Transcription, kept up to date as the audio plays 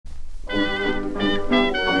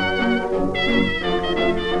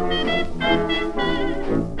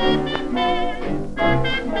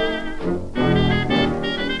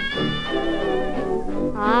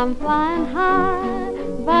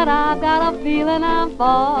feeling I'm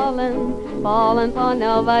falling, falling for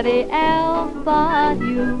nobody else but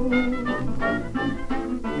you.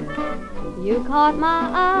 You caught my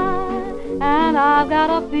eye, and I've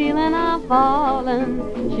got a feeling I'm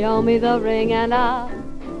falling. Show me the ring and I'll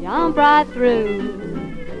jump right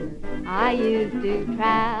through. I used to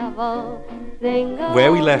travel single.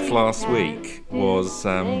 Where we left last week was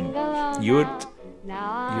you'd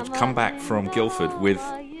come back from Guildford with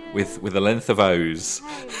a length of O's,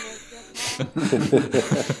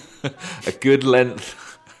 a good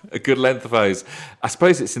length of O's. I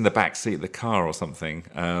suppose it's in the back seat of the car or something.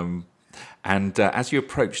 And as you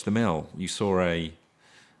approached the mill, you saw a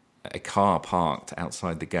car parked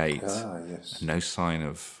outside the gate. Ah, yes. No sign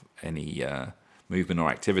of any movement or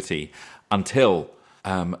activity until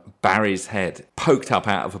Barry's head poked up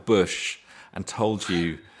out of a bush and told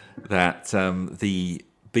you that the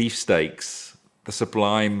beefsteaks, the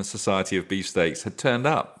Sublime Society of Beefsteaks, had turned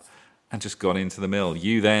up and just gone into the mill.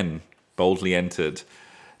 You then boldly entered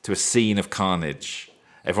to a scene of carnage.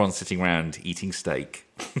 Everyone's sitting around eating steak.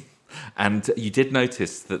 And you did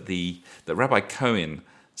notice that that Rabbi Cohen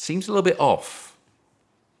seems a little bit off.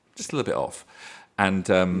 Just a little bit off. And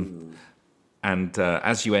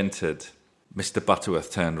as you entered, Mr.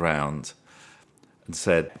 Butterworth turned round and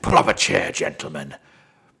said, "Pull up a chair, gentlemen.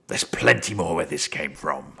 There's plenty more where this came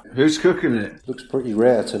from." Who's cooking it? Looks pretty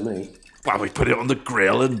rare to me. Well, we put it on the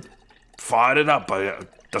grill and fired it up. It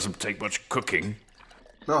doesn't take much cooking.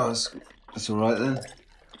 No, that's all right then.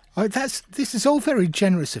 Oh, this is all very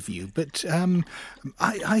generous of you, but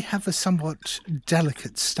I have a somewhat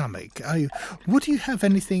delicate stomach. Would you have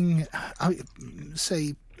anything,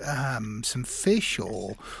 say, some fish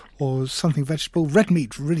or something vegetable? Red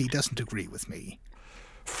meat really doesn't agree with me.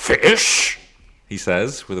 Fish? He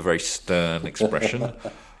says, with a very stern expression.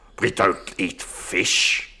 We don't eat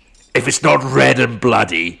fish. If it's not red and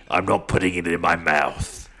bloody, I'm not putting it in my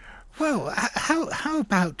mouth. Well, how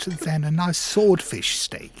about then a nice swordfish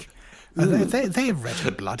steak? They're red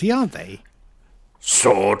and bloody, aren't they?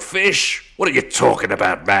 Swordfish? What are you talking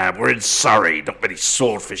about, man? We're in Surrey. Not many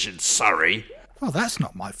swordfish in Surrey. Well, that's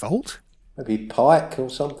not my fault. Maybe pike or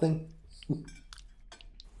something?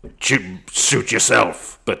 Suit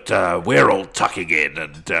yourself, but we're all tucking in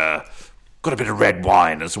and got a bit of red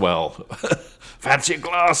wine as well. Fancy a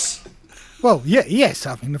glass? Well, yes,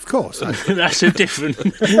 I mean, of course. That's a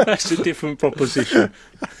different proposition.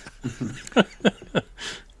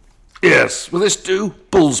 Yes, will this do?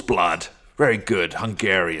 Bull's blood. Very good,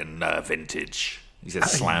 Hungarian vintage. He said,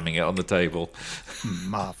 slamming it on the table.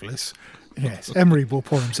 Marvellous. Yes, Emery will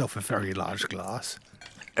pour himself a very large glass.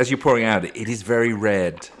 As you're pouring out, it is very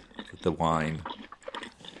red, the wine.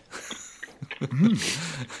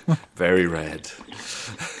 Very red.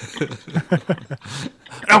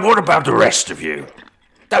 Now, what about the rest of you?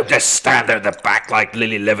 Don't just stand there in the back like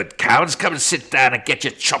lily-livered cows. Come and sit down and get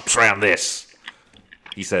your chops round this,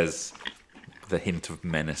 he says, with a hint of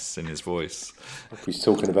menace in his voice. He's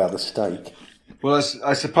talking about the steak. Well,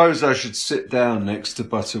 I suppose I should sit down next to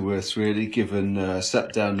Butterworth, really, given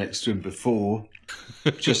sat down next to him before,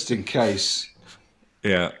 just in case.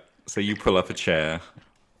 Yeah, so you pull up a chair.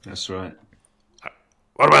 That's right.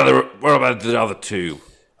 What about the other two?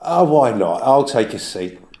 Oh, why not? I'll take a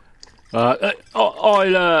seat. I'll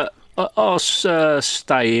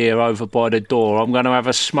stay here over by the door. I'm going to have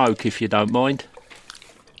a smoke if you don't mind.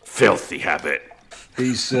 Filthy habit.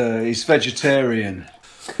 He's vegetarian.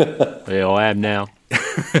 Yeah, I am now.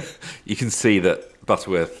 You can see that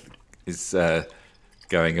Butterworth is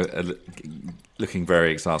looking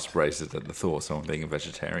very exasperated at the thought of someone being a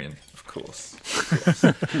vegetarian, of course.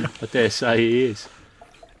 I dare say he is.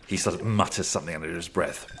 He sort of mutters something under his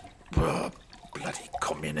breath. Oh, bloody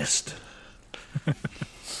communist.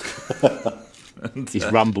 He's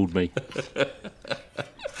rumbled me.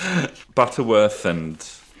 Butterworth and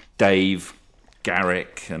Dave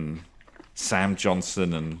Garrick and Sam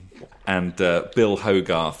Johnson and Bill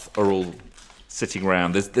Hogarth are all sitting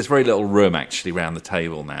around. There's very little room actually around the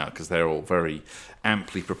table now because they're all very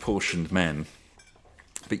amply proportioned men.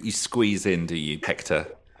 But you squeeze in, do you, Hector?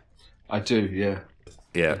 I do, yeah.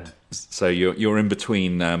 Yeah. So you're in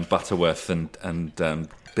between Butterworth and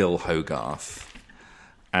Bill Hogarth,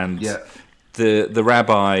 and the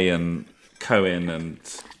rabbi and Cohen and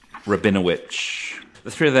Rabinowitz.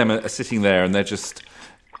 The three of them are sitting there, and they're just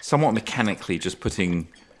somewhat mechanically just putting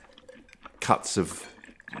cut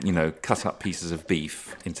up pieces of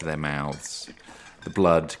beef into their mouths. The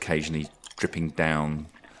blood occasionally dripping down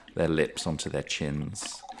their lips onto their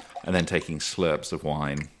chins, and then taking slurps of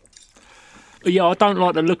wine. Yeah, I don't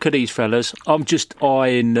like the look of these fellas. I'm just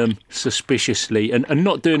eyeing them suspiciously and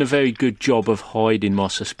not doing a very good job of hiding my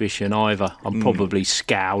suspicion either. I'm probably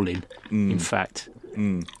scowling, in fact.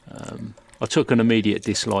 I took an immediate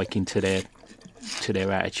disliking to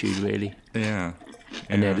their attitude, really, Yeah.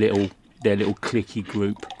 and their little cliquey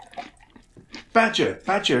group. Badger,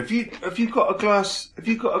 have you got a glass? Have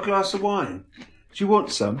you got a glass of wine? Do you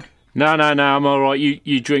want some? No, I'm all right.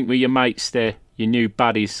 You drink with your mates there, your new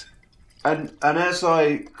buddies. And as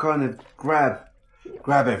I kind of grab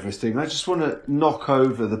everything, I just want to knock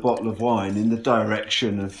over the bottle of wine in the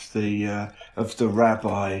direction of the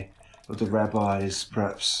rabbi or the rabbis,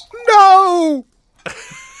 perhaps. No!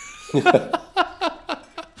 You're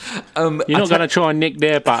not going to try and nick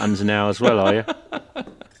their buttons now as well, are you?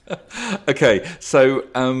 Okay, so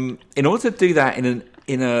in order to do that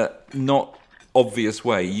in a not obvious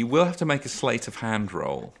way, you will have to make a sleight of hand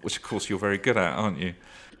roll, which of course you're very good at, aren't you?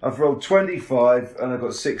 I've rolled 25 and I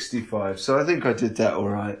got 65, so I think I did that all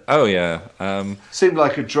right. Oh yeah. Seemed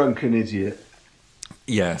like a drunken idiot.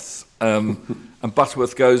 Yes. And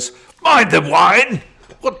Butterworth goes, "Mind the wine!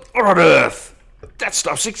 What on earth? That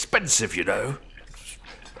stuff's expensive, you know."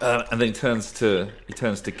 And then he turns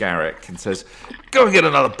to Garrick and says, "Go and get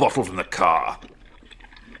another bottle from the car."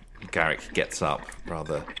 Garrick gets up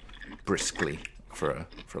rather briskly for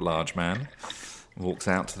a large man, and walks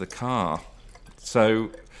out to the car. So,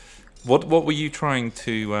 what were you trying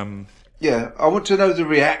to? Yeah, I want to know the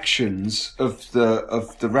reactions of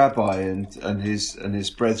the rabbi and his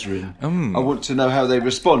brethren. I want to know how they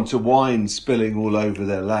respond to wine spilling all over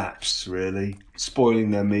their laps, really, spoiling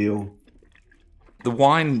their meal. The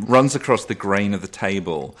wine runs across the grain of the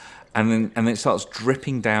table, and then it starts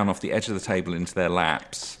dripping down off the edge of the table into their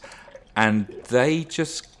laps, and they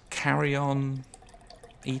just carry on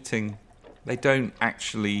eating. They don't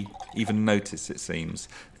actually even notice, it seems,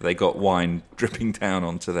 that they got wine dripping down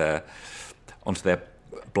onto their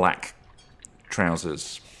black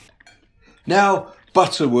trousers. Now,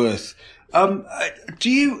 Butterworth, do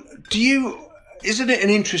you? Isn't it an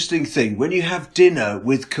interesting thing when you have dinner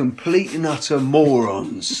with complete and utter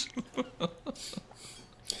morons?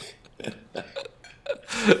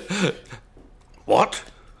 What?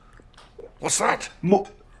 What's that?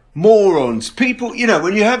 Morons. People,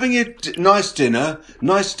 when you're having a nice dinner,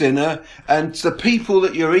 and the people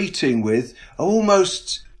that you're eating with are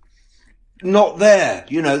almost not there.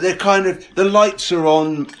 They're kind of, the lights are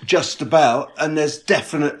on just about, and there's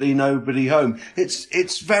definitely nobody home.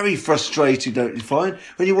 It's very frustrating, don't you find,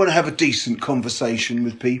 when you want to have a decent conversation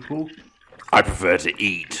with people? I prefer to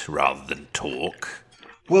eat rather than talk.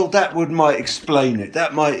 Well, might explain it.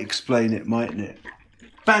 That might explain it, mightn't it?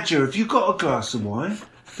 Badger, have you got a glass of wine?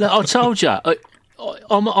 Look, I told you,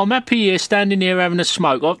 I'm happy here, standing here having a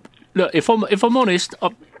smoke. Look, if I'm honest,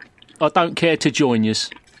 I don't care to join you.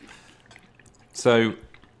 So,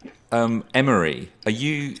 Emery, are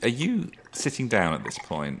you sitting down at this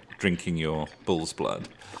point, drinking your bull's blood?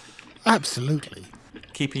 Absolutely.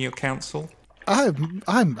 Keeping your counsel?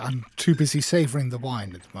 I'm too busy savouring the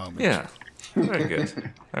wine at the moment. Yeah, very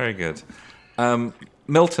good, very good.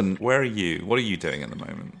 Milton, where are you? What are you doing at the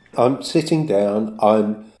moment? I'm sitting down.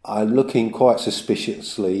 I'm looking quite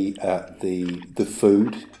suspiciously at the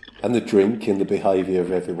food and the drink and the behaviour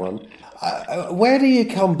of everyone. Where do you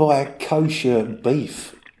come by kosher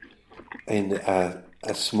beef in a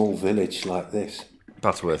small village like this?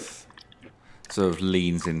 Butterworth sort of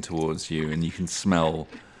leans in towards you, and you can smell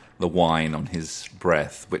the wine on his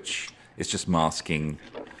breath, which is just masking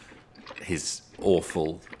his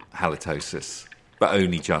awful halitosis, but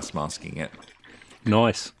only just masking it.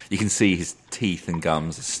 Nice. You can see his teeth and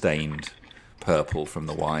gums are stained purple from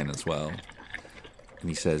the wine as well. And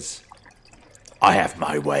he says, "I have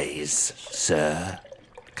my ways, sir,"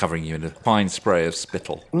 covering you in a fine spray of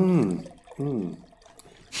spittle.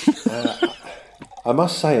 I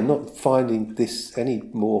must say, I'm not finding this any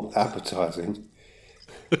more appetising.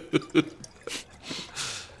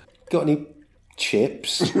 Got any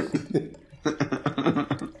chips?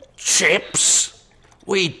 Chips?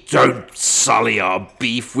 We don't sully our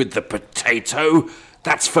beef with the potato.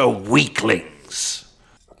 That's for weaklings.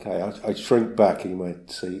 Okay, I shrink back in my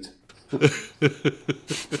seat.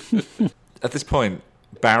 At this point,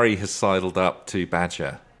 Barry has sidled up to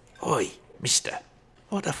Badger. "Oi, mister,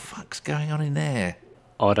 what the fuck's going on in there?"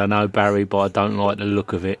 I don't know, Barry, but I don't like the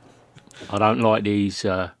look of it. I don't like these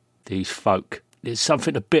folk. There's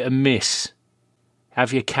something a bit amiss.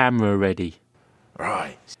 Have your camera ready.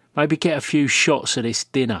 Right. Maybe get a few shots of this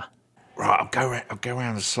dinner. Right, I'll go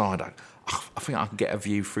around the side. I think I can get a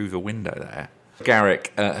view through the window there.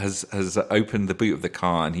 Garrick has opened the boot of the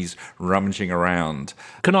car and he's rummaging around.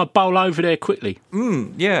 Can I bowl over there quickly?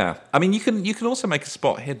 Yeah. I mean, you can also make a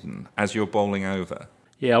spot hidden as you're bowling over.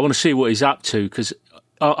 Yeah, I want to see what he's up to, because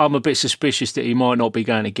I'm a bit suspicious that he might not be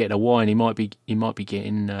going to get a wine. He might be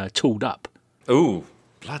getting tooled up. Ooh,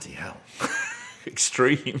 bloody hell.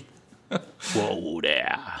 Extreme. Whoa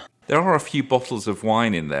there. There are a few bottles of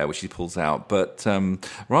wine in there, which he pulls out, but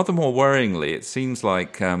rather more worryingly, it seems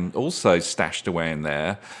like also stashed away in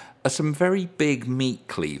there are some very big meat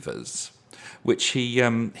cleavers, which he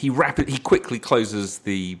quickly closes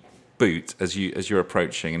the boot as you're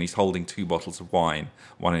approaching, and he's holding 2 bottles of wine,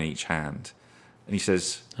 one in each hand, and he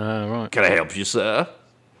says, Right. "Can I help you, sir?"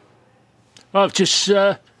 I've just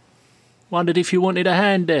wondered if you wanted a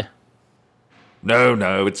hand there.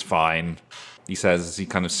 No, it's fine, he says as he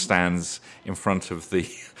kind of stands in front of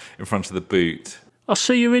the boot. I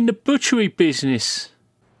see you're in the butchery business.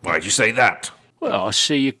 Why'd you say that? Well, I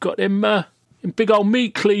see you've got them big old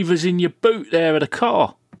meat cleavers in your boot there of the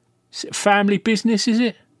car. Is it a family business, is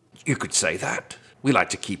it? You could say that. We like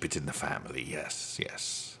to keep it in the family,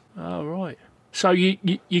 yes. Oh, right. So you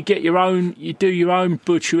get your own, you do your own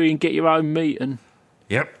butchery and get your own meat and...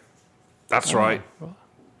 Yep, that's right.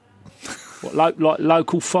 What, like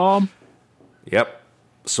local farm? Yep,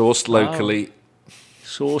 sourced locally.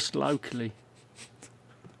 Sourced locally.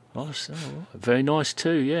 Oh, so, right. Very nice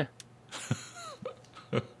too, yeah.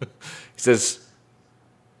 He says,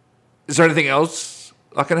 "Is there anything else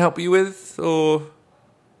I can help you with, or?"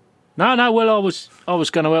 No. Well, I was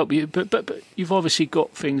going to help you, but you've obviously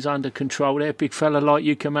got things under control there. Big fella like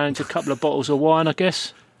you can manage a couple of bottles of wine, I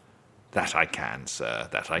guess. That I can, sir.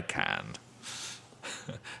 That I can.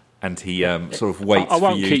 And he sort of waits. I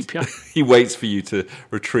won't for you. Keep you. He waits for you to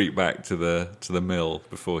retreat back to the mill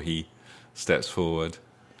before he steps forward.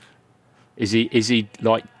 Is he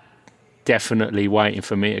like definitely waiting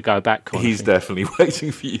for me to go back? He's definitely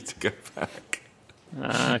waiting for you to go back.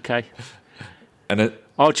 Okay. And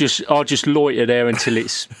I'll just loiter there until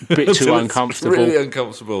it's a bit too uncomfortable. It's really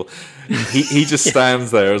uncomfortable. He just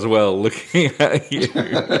stands there as well, looking at you.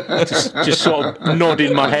 just sort of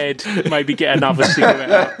nodding my head, maybe get another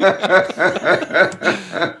cigarette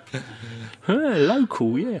out.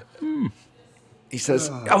 Local, yeah. He says,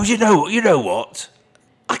 "Oh, you know what?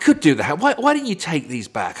 I could do that. Why don't you take these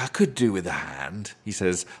back? I could do with a hand," he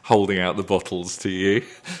says, holding out the bottles to you.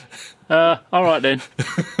 All right then.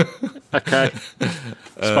 Okay.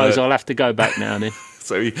 Suppose I'll have to go back now then.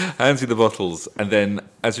 So he hands you the bottles, and then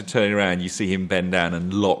as you're turning around, you see him bend down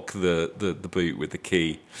and lock the boot with the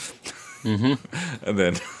key. Mm-hmm.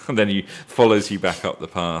 and then he follows you back up the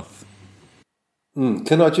path.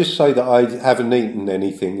 Can I just say that I haven't eaten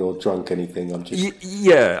anything or drunk anything? I'm just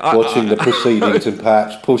watching the proceedings and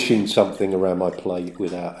perhaps pushing something around my plate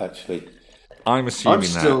without actually... I'm assuming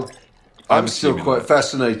I'm still quite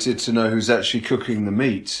fascinated to know who's actually cooking the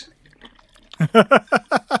meat.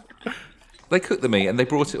 They cooked the meat and they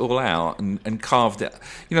brought it all out and carved it.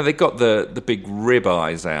 You know, they got the big rib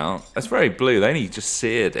eyes out. It's very blue. They only just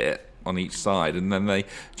seared it on each side, and then they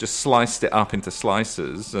just sliced it up into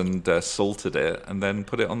slices and salted it and then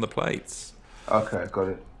put it on the plates. Okay, got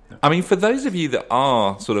it. I mean, for those of you that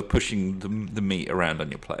are sort of pushing the meat around on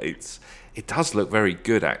your plates, it does look very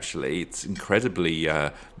good, actually. It's incredibly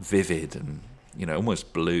vivid and,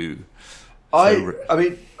 almost blue. I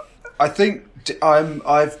mean, I think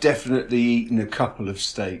I've definitely eaten a couple of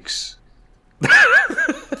steaks.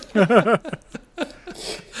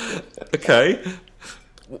 Okay.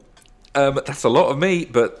 That's a lot of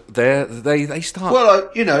meat, but they start... Well,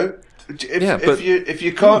 if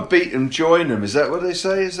you can't beat them, join them. Is that what they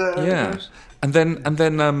say? Is that how it goes?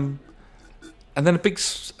 And then a big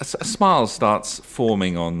smile starts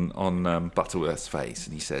forming on Butterworth's face,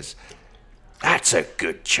 and he says, "That's a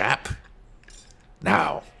good chap.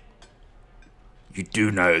 Now, you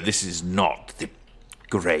do know this is not the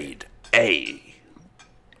grade A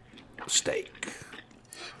steak."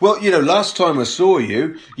 Well, last time I saw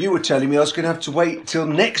you, you were telling me I was going to have to wait till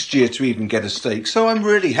next year to even get a steak. So I'm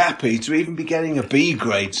really happy to even be getting a B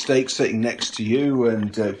grade steak sitting next to you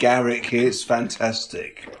and Garrick here. It's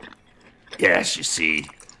fantastic. Yes, you see,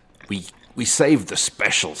 we saved the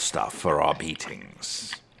special stuff for our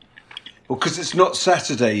meetings. Well, because it's not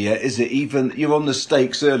Saturday yet, is it? Even you're on the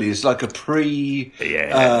steaks early. It's like a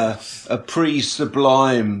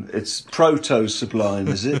pre-sublime. It's proto-sublime,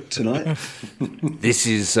 is it, tonight? This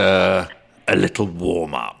is a little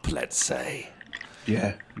warm-up, let's say.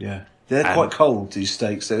 Yeah. They're quite cold, these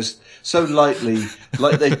steaks. They're so lightly,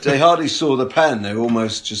 like they hardly saw the pan. They're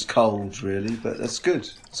almost just cold, really. But that's good.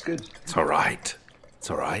 It's good. It's all right. It's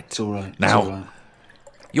all right. Now, it's all right.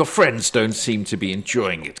 Your friends don't seem to be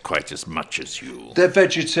enjoying it quite as much as you. They're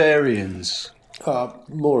vegetarians.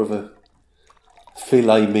 More of a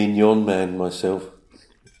filet mignon man myself.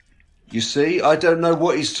 You see, I don't know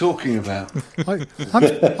what he's talking about.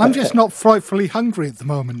 I'm just not frightfully hungry at the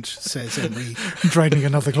moment, says Emery, draining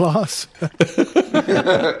another glass.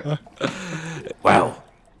 Well,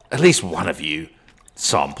 at least one of you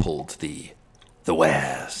sampled the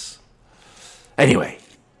wares. Anyway,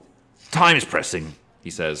 time is pressing, he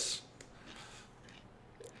says.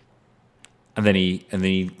 And then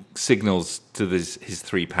he signals to his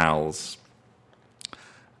three pals.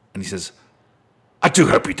 And he says, I do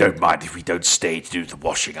hope you don't mind if we don't stay to do the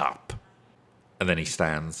washing up. And then he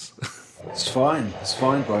stands. It's fine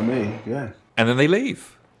by me, yeah. And then they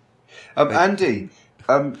leave. Andy,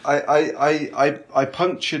 I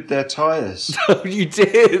punctured their tyres. Oh, you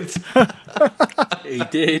did? He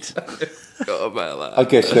did. Forgot about that. I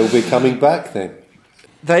guess they'll be coming back then.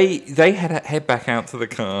 They head back out to the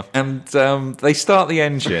car and they start the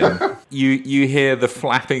engine. You hear the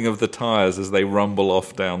flapping of the tyres as they rumble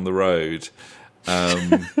off down the road,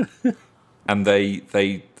 and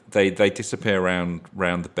they disappear around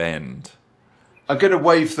the bend. I'm going to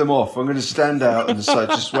wave them off. I'm going to stand out on the side,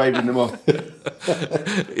 just waving them off.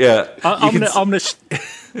 Yeah, I'm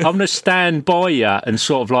going to stand by you and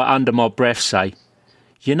sort of like under my breath say,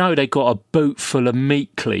 you know, they got a boot full of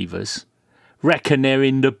meat cleavers. Reckon they're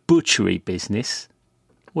in the butchery business.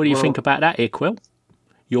 What do you think about that, Ickwill?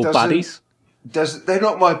 Your buddies? They're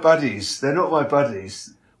not my buddies.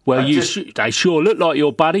 Well, they sure look like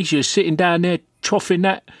your buddies. You're sitting down there troughing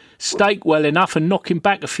that steak well enough and knocking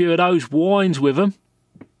back a few of those wines with them.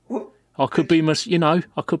 I could be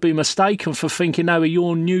mistaken for thinking they were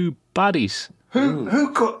your new buddies.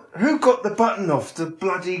 Who got the button off the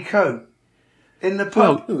bloody coat in the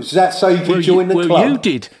pub? Was that so you could join the club? Well, you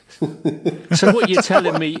did. So what you're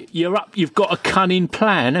telling me, you've got a cunning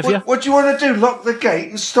plan, have you? What do you want to do, lock the gate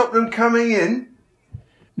and stop them coming in?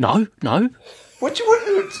 No. What do you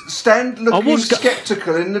want to stand looking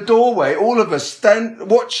sceptical in the doorway? All of us stand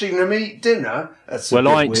watching them eat dinner? That's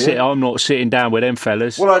I'm not sitting down with them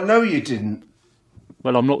fellas. Well, I know you didn't.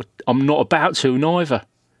 Well, I'm not about to neither.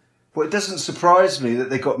 Well, it doesn't surprise me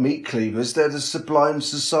that they got meat cleavers. They're the sublime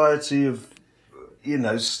society of,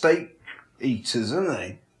 steak eaters, aren't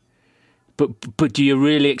they? But do you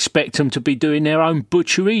really expect them to be doing their own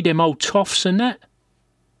butchery, them old toffs and that?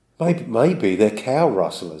 Maybe they're cow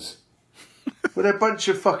rustlers. Well, they're a bunch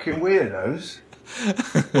of fucking weirdos.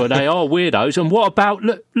 Well, they are weirdos. And what about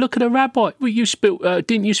look at the rabbi? Well,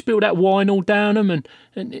 didn't you spill that wine all down them? And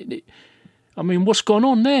I mean, what's gone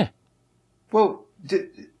on there? Well,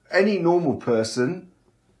 any normal person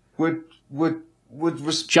would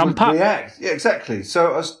jump up, react. Yeah, exactly.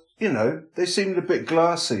 So I was. They seemed a bit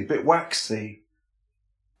glassy, a bit waxy.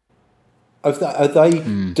 Have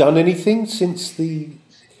they done anything since the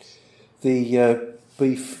beef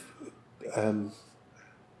cakes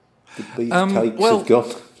have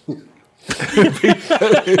gone?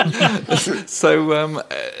 So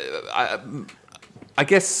I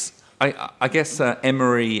guess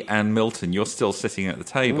Emery and Milton, you're still sitting at the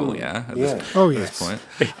table, yeah? At this point.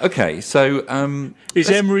 Okay, so is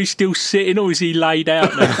Emery still sitting, or is he laid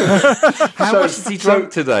out now? How much has he drunk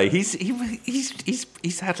today?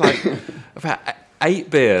 He's had like about 8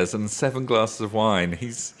 beers and 7 glasses of wine.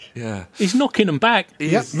 He's knocking them back.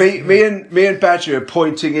 Me and Badger are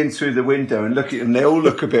pointing in through the window and looking at them. They all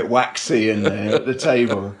look a bit waxy in there at the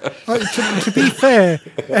table. To be fair,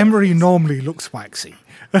 Emery normally looks waxy.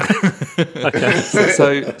 Okay.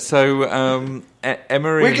 So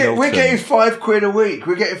Emery, we're getting £5 a week.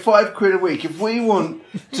 We're getting £5 a week. If we want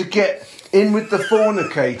to get in with the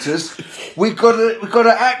fornicators, we've got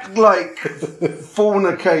to act like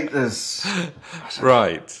fornicators.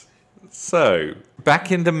 Right. So back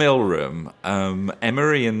in the mill room,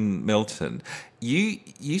 Emery and Milton,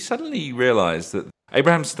 you suddenly realise that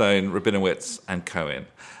Abraham Stone, Rabinowitz, and Cohen,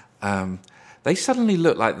 they suddenly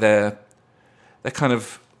look like they're kind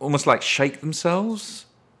of almost like shake themselves,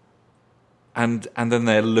 and then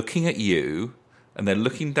they're looking at you, and they're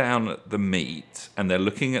looking down at the meat, and they're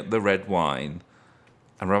looking at the red wine,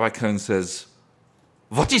 and Rabbi Cohen says,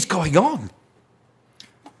 "What is going on?"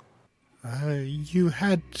 You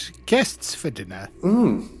had guests for dinner.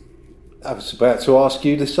 I was about to ask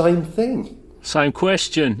you the same thing. Same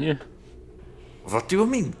question, yeah. What do you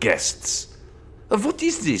mean, guests? What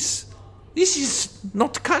is this? This is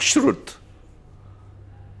not kashrut.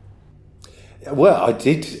 Well, I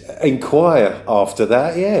did inquire after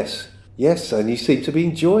that, yes. Yes, and you seem to be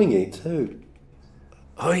enjoying it too.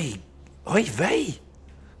 Oi wei.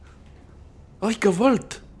 Oi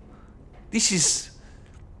gewollt. This is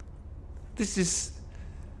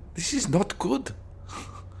This is not good.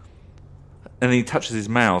 And then he touches his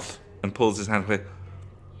mouth and pulls his hand away.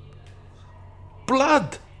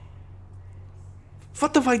 Blood!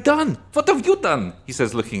 What have I done? What have you done? He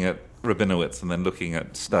says, looking at Rabinowitz and then looking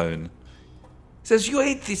at Stone. He says, you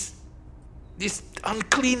ate this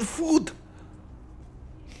unclean food.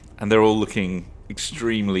 And they're all looking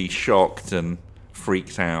extremely shocked and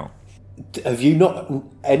freaked out. Have you not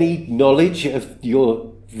any knowledge of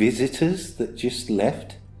your visitors that just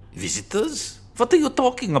left? Visitors? What are you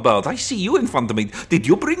talking about? I see you in front of me. Did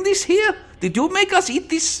you bring this here? Did you make us eat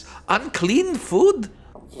this unclean food?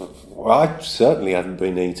 Well, I certainly haven't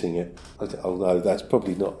been eating it. Although that's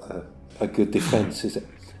probably not a good defence, is it?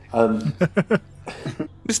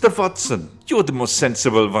 Mr. Watson, you're the most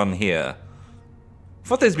sensible one here.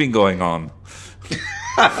 What has been going on?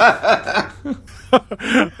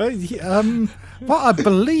 Well, I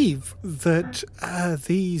believe that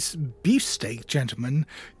these beefsteak gentlemen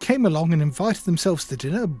came along and invited themselves to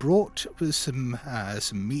dinner, brought some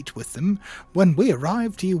meat with them. When we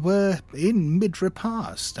arrived, you were in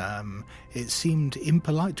mid-repast. It seemed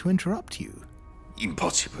impolite to interrupt you.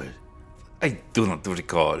 Impossible. I do not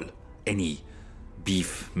recall any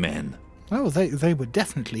beef men. Oh, they were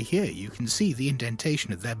definitely here. You can see the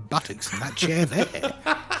indentation of their buttocks in that chair there.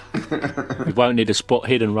 We won't need a spot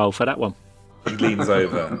hidden roll for that one. He leans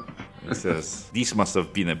over and says, this must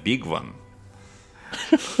have been a big one.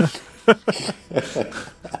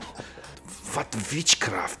 What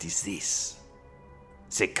witchcraft is this?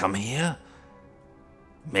 They come here,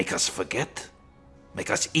 make us forget,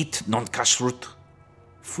 make us eat non-kashrut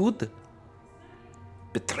food,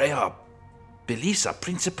 betray our beliefs, our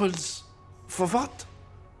principles. For what?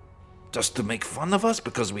 Just to make fun of us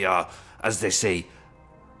because we are, as they say,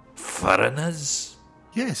 foreigners?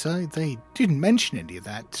 Yes, they didn't mention any of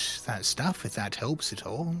that stuff, if that helps at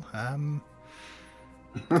all. I'm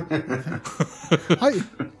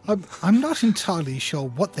not entirely sure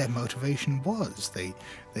what their motivation was.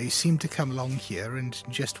 They seem to come along here and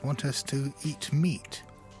just want us to eat meat.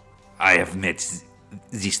 I have met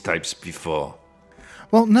these types before.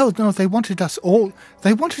 Well, no, they wanted us all.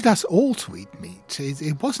 They wanted us all to eat meat.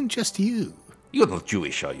 It wasn't just you. You're not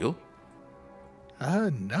Jewish, are you?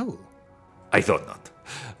 No. I thought not.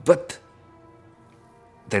 But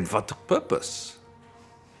then what purpose?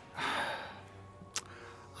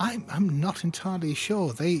 I'm not entirely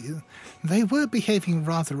sure. They were behaving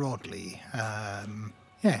rather oddly.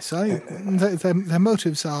 Yes, their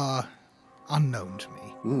motives are unknown to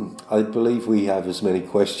me. I believe we have as many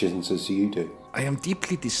questions as you do. I am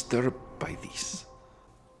deeply disturbed by this.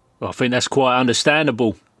 Well, I think that's quite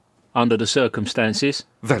understandable under the circumstances.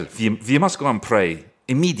 Well, we must go and pray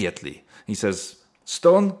immediately. He says,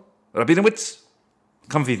 Stone, Rabinowitz,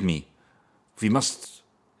 come with me. We must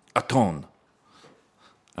atone.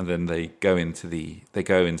 And then they go into the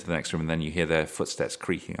next room, and then you hear their footsteps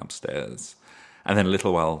creaking upstairs. And then a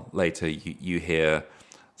little while later, you hear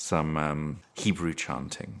some Hebrew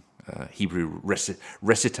chanting, Hebrew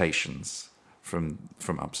recitations from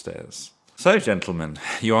upstairs. So, gentlemen,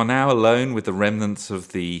 you are now alone with the remnants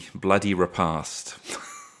of the bloody repast.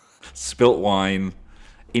 Spilt wine,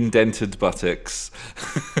 indented buttocks.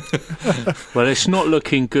 Well, it's not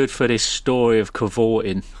looking good for this story of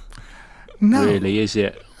cavorting. No. Really, is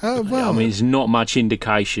it? Well, I mean, there's not much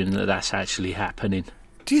indication that that's actually happening.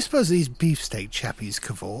 Do you suppose these beefsteak chappies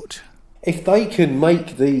cavort? If they can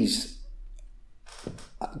make these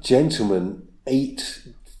gentlemen eat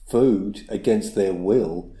food against their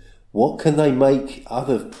will, what can they make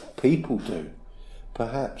other people do?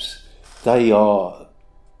 Perhaps they are,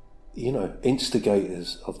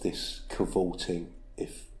 instigators of this cavorting,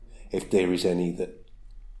 if there is any that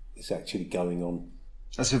is actually going on.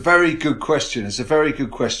 That's a very good question.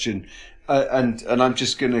 And I'm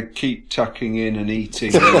just going to keep tucking in and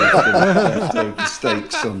eating leftover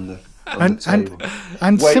steaks on the table.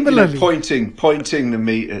 And similarly, pointing the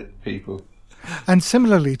meat at people. And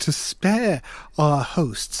similarly, to spare our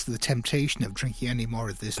hosts the temptation of drinking any more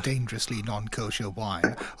of this dangerously non-kosher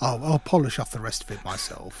wine, I'll polish off the rest of it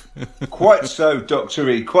myself. Quite so, Dr.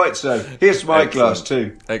 E, quite so. Here's my glass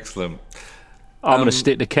too. Excellent. I'm going to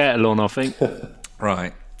stick the kettle on, I think.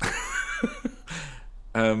 Right.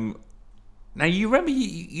 Now, you remember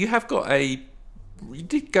you have got you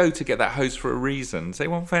did go to get that hose for a reason. Does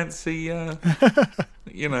anyone fancy,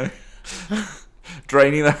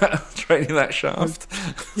 draining that shaft?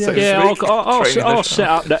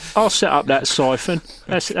 I'll set up that siphon.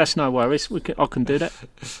 That's no worries. I can do that.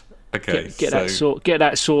 Okay. Get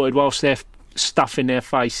that sorted whilst they're stuffing their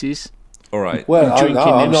faces. All right. Well, I'm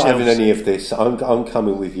not themselves. having any of this. I'm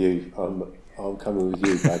coming with you. I'm coming with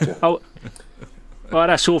you, Badger. Oh, well,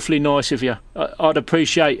 that's awfully nice of you. I'd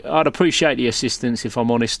appreciate the assistance, if I'm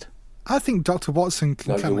honest. I think Dr. Watson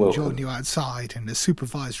can No, come you're and join welcome. you outside in a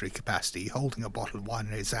supervisory capacity, holding a bottle of wine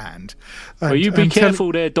in his hand. Well, you be and tell-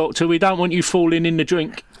 careful there, Doctor. We don't want you falling in the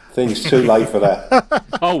drink. Things too late for that.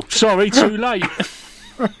 Oh, sorry, too late.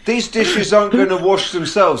 These dishes aren't going to wash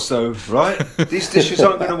themselves, though, right? These dishes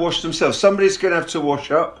aren't going to wash themselves. Somebody's going to have to wash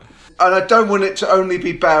up. And I don't want it to only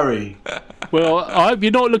be Barry. Well, I hope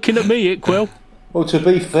you're not looking at me, Ickwill. Well, to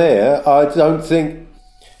be fair, I don't think,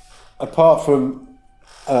 apart from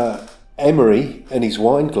Emery and his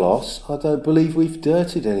wine glass, I don't believe we've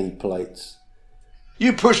dirtied any plates.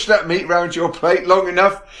 You pushed that meat round your plate long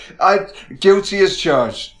enough. Guilty as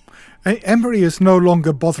charged. Emery is no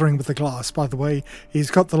longer bothering with the glass, by the way. He's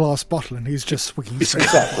got the last bottle and he's just swigging straight.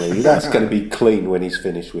 Exactly. That's going to be clean when he's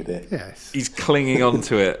finished with it. Yes. He's clinging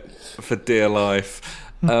onto it for dear life.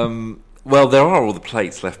 Well, there are all the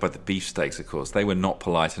plates left by the beefsteaks, of course. They were not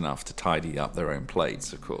polite enough to tidy up their own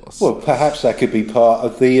plates, of course. Well, perhaps that could be part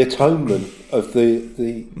of the atonement of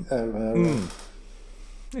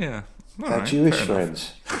Yeah. All our right, Jewish fair enough.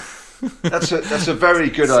 friends. That's a very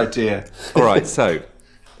good idea. All right, so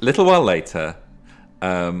a little while later,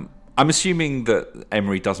 I'm assuming that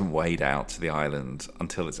Emery doesn't wade out to the island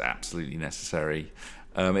until it's absolutely necessary.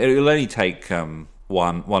 It'll only take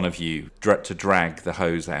one of you to drag the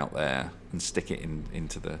hose out there and stick it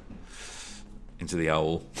into the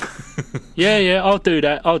hole. Yeah, I'll do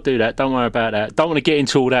that. Don't worry about that. Don't want to get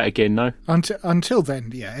into all that again, no. Until then,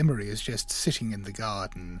 yeah, Emery is just sitting in the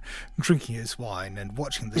garden, drinking his wine and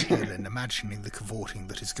watching the hill and imagining the cavorting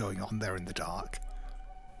that is going on there in the dark.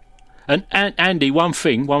 And Andy, one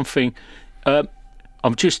thing. I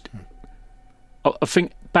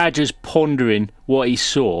think Badger's pondering what he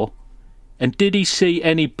saw. And did he see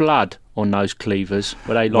any blood on those cleavers?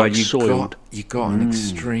 Were they soiled? You got an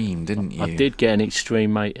extreme, didn't you? I did get an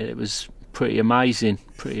extreme, mate. It was pretty amazing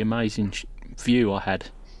view I had.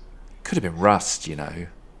 Could have been rust, you know.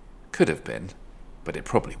 Could have been, but it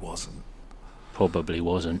probably wasn't. Probably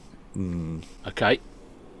wasn't. Okay.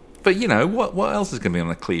 But you know, what else is going to be on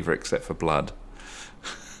a cleaver except for blood?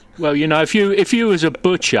 Well, you know, if you was a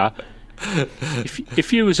butcher,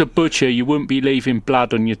 if you was a butcher, you wouldn't be leaving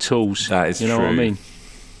blood on your tools. That is you know true. what I mean?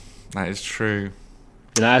 That is true.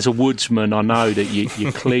 You know, as a woodsman, I know that you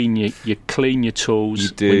clean your tools You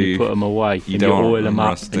do. when you put them away. You and don't you want oil them up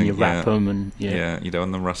rusting, and you wrap yeah. them and Yeah, you don't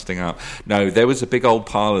want them rusting up. No, there was a big old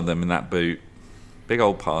pile of them in that boot. Big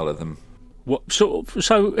old pile of them. What so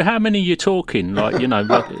how many are you talking? Like, you know,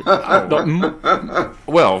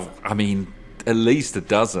 Well, I mean, at least a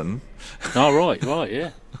dozen. oh, right,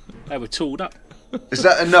 yeah. They were tooled up. Is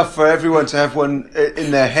that enough for everyone to have one in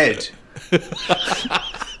their head?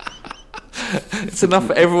 It's enough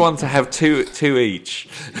for everyone to have two each.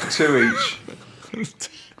 Two each.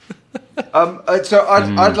 So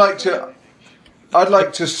I'd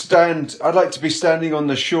like to be standing on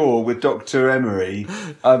the shore with Dr. Emery,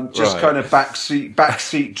 just Right. kind of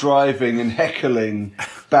backseat driving and heckling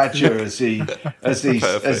Badger as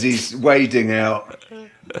he's wading out.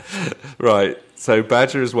 Right. So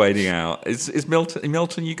Badger is wading out. Is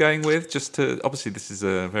Milton you going with? Just to obviously this is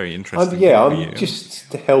a very interesting. thing for I'm you. just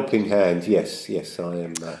the helping hand. Yes, I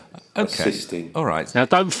am assisting. All right. Now,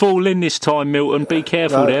 don't fall in this time, Milton. Be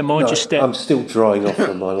careful there. Mind your step. I'm still drying off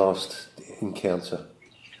from my last encounter.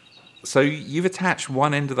 So you've attached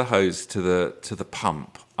one end of the hose to the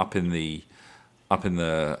pump up in the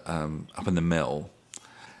mill.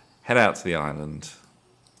 Head out to the island.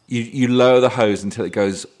 You lower the hose until it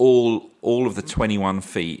goes all of the 21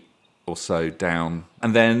 feet or so down,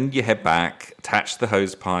 and then you head back, attach the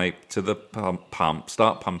hose pipe to the pump,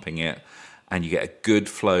 start pumping it, and you get a good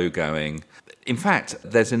flow going. In fact,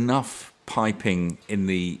 there's enough piping in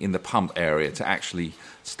the pump area to actually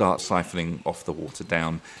start siphoning off the water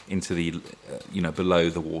down into the below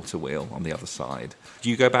the water wheel on the other side. Do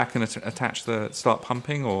you go back and start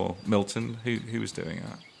pumping, or Milton, who was doing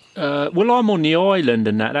that? Well, I'm on the island,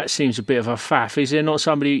 and that seems a bit of a faff. Is there not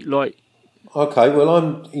somebody like? Okay, well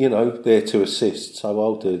I'm there to assist, so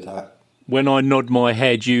I'll do that. When I nod my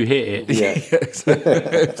head, you hit it. Yeah.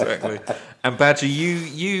 Exactly. And Badger,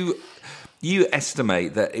 you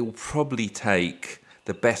estimate that it will probably take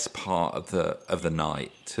the best part of the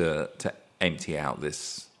night to empty out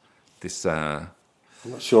this. I'm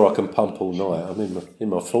not sure I can pump all night. I'm in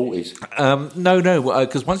my 40s. No,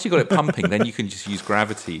 because once you've got it pumping, then you can just use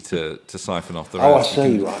gravity to siphon off the Oh, I rest.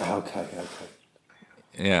 see. Right. Okay.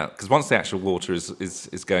 Yeah, because once the actual water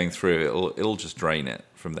is going through, it'll just drain it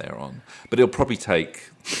from there on. But it'll probably take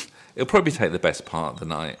the best part of the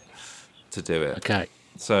night to do it. Okay.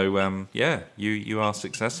 So you are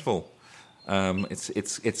successful.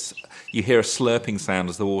 It's you hear a slurping sound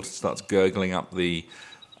as the water starts gurgling up the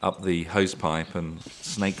hose pipe and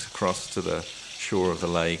snakes across to the shore of the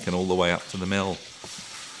lake and all the way up to the mill.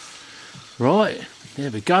 Right, there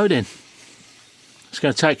we go then. It's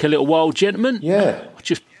going to take a little while, gentlemen. Yeah. I'll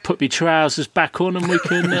just put my trousers back on and we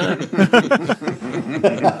can...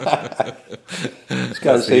 Let's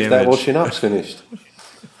go and see if that washing up's finished.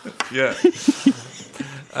 Yeah.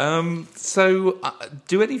 So,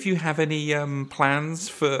 do any of you have any plans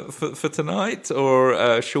for tonight,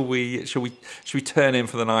 or shall we turn in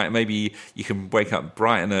for the night? Maybe you can wake up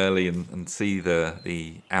bright and early and see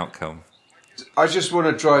the outcome. I just want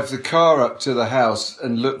to drive the car up to the house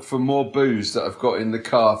and look for more booze that I've got in the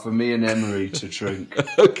car for me and Emery to drink.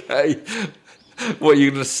 Okay. What,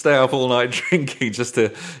 you're going to stay up all night drinking just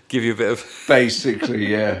to give you a bit of... Basically,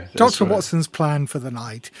 yeah. Dr. Watson's plan for the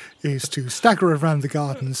night is to stagger around the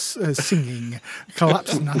gardens singing,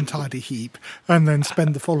 collapse in an untidy heap, and then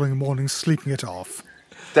spend the following morning sleeping it off.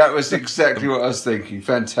 That was exactly what I was thinking.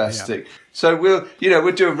 Fantastic. Yeah. So we'll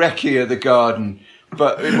do a recce of the garden,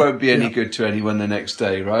 but it won't be any good to anyone the next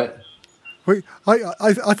day, right?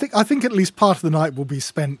 I think at least part of the night will be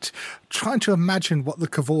spent trying to imagine what the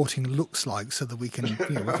cavorting looks like, so that we can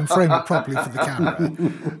frame it properly for the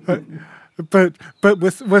camera. But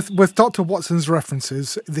with Dr. Watson's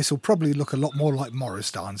references, this will probably look a lot more like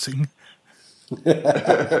Morris dancing. Look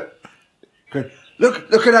at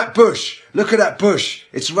that bush! Look at that bush!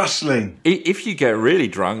 It's rustling. If you get really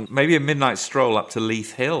drunk, maybe a midnight stroll up to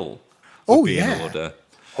Leith Hill would be in order.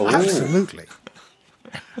 Oh. Absolutely.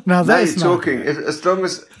 Now you're talking. As long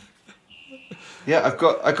as, I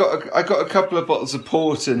got a couple of bottles of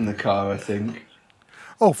port in the car, I think.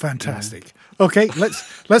 Oh, fantastic! Okay,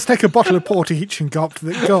 let's take a bottle of port each and go up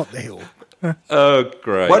the hill. Oh,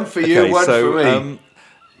 great! One for you, one for me.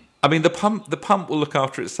 I mean, the pump will look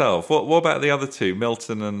after itself. What about the other two,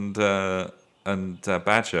 Milton and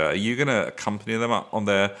Badger? Are you going to accompany them up on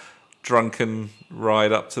their drunken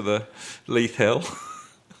ride up to the Leith Hill?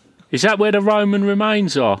 Is that where the Roman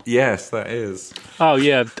remains are? Yes, that is. Oh,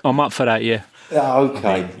 yeah, I'm up for that, yeah.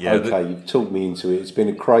 Okay, you've talked me into it. It's been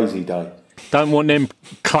a crazy day. Don't want them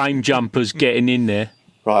claim jumpers getting in there.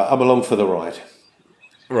 Right, I'm along for the ride.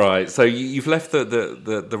 Right, so you've left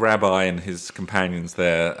the rabbi and his companions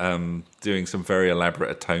there doing some very elaborate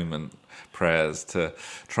atonement prayers to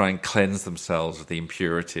try and cleanse themselves of the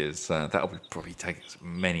impurities. That'll probably take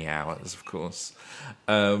many hours, of course.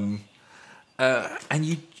 And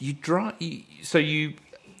you drive. So you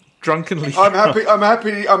drunkenly. I'm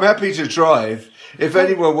happy to drive. If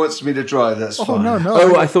anyone wants me to drive, that's fine.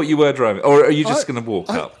 No. I thought you were driving, or are you just going to walk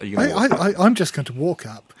up? Are you gonna walk up? I'm just going to walk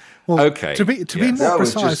up. Well, okay. To be more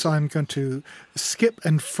precise, I'm going to skip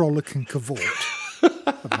and frolic and cavort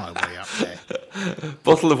of my way up there.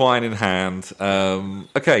 Bottle of wine in hand.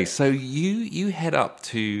 Okay, so you head up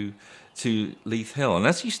to Leith Hill, and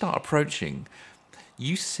as you start approaching,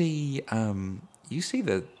 you see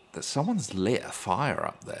that someone's lit a fire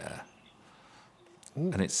up there.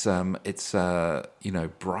 Ooh. And it's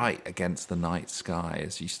bright against the night sky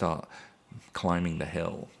as you start climbing the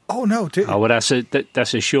hill. Oh no! Well, that's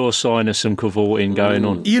a sure sign of some cavorting going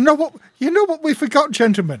on. You know what we forgot,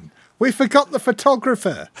 gentlemen. We forgot the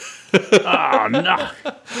photographer. Oh no!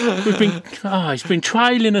 He's been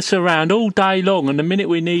trailing us around all day long, and the minute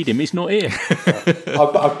we need him, he's not here.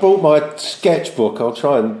 I've brought my sketchbook. I'll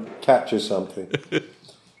try and capture something.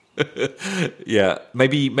 Yeah,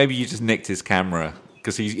 maybe you just nicked his camera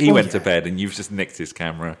because he went to bed and you've just nicked his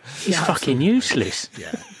camera. He's fucking useless.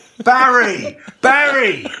 Yeah. Barry!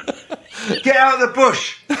 Get out of the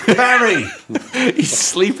bush! Barry! He's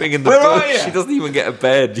sleeping in the bush. Are you? He doesn't even get a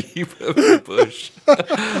bed. You put him in the bush.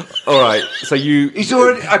 All right, so He's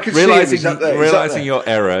already... I can see him. He's up there. Realising your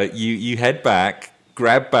error, you head back,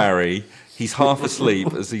 grab Barry. He's half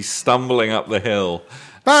asleep as he's stumbling up the hill.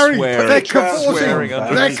 Barry, they're cavorting.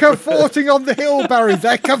 They're cavorting on the hill, Barry.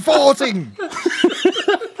 They're cavorting.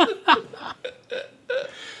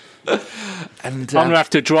 And I'm going to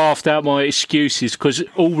have to draft out my excuses because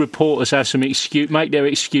all reporters have some make their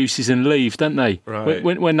excuses and leave, don't they? Right.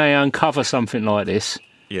 When they uncover something like this.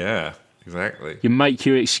 Yeah, exactly. You make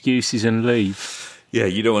your excuses and leave. Yeah,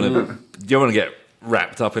 you don't want to get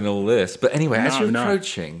wrapped up in all this. But anyway, as you're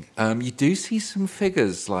approaching, you do see some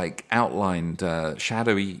figures like outlined,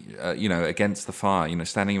 shadowy, against the fire,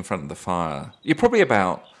 standing in front of the fire. You're probably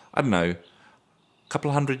about, I don't know, a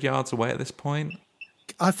couple of 100 yards away at this point.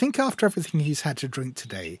 I think after everything he's had to drink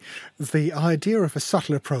today, the idea of a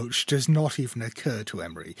subtle approach does not even occur to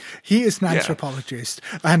Emery. He is an anthropologist,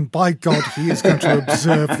 and by God, he is going to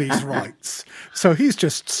observe these rites. So he's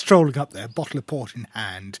just strolling up there, bottle of port in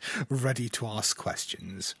hand, ready to ask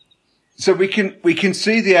questions. So we can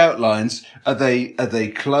see the outlines. Are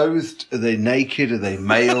they clothed? Are they naked? Are they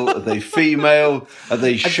male? Are they female? Are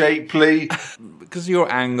they shapely? Because of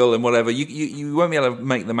your angle and whatever, you won't be able to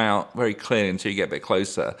make them out very clearly until you get a bit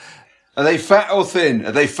closer. Are they fat or thin?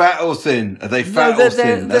 Are they fat or thin? Are they fat or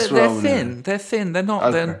thin? That's what I want to know. They're thin. They're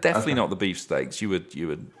not. They're definitely not the beefsteaks. You would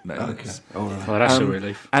know. Okay. This. All right. Well, that's a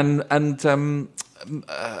relief. And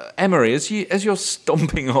Emery, as you're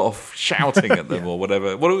stomping off, shouting at them or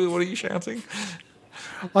whatever. What are you shouting?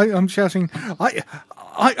 I'm shouting. I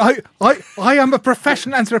am a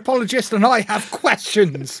professional anthropologist, and I have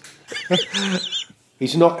questions.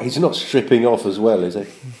 He's not stripping off as well, is he?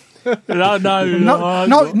 No,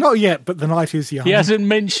 not yet. But the night is young. He hasn't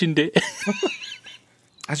mentioned it.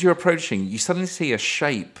 As you're approaching, you suddenly see a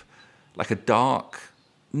shape, like a dark,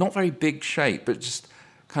 not very big shape, but just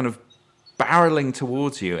kind of barreling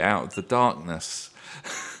towards you out of the darkness.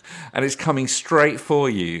 And it's coming straight for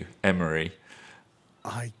you, Emery.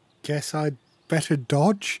 I guess I'd better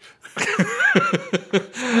dodge.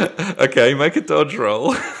 Okay, make a dodge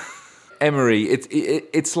roll. Emery,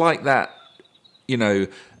 it's like that,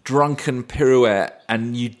 drunken pirouette,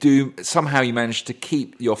 and somehow you manage to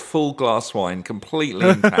keep your full glass wine completely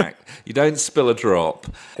intact. You don't spill a drop.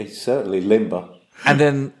 He's certainly limber. And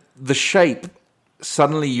then the shape,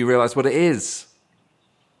 suddenly you realise what it is.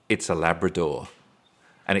 It's a Labrador.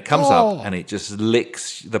 And it comes up and it just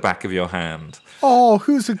licks the back of your hand. Oh,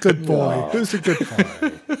 who's a good boy? Who's a good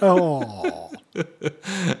boy? Oh.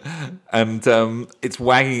 And it's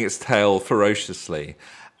wagging its tail ferociously.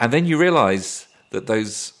 And then you realise that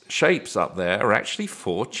those shapes up there are actually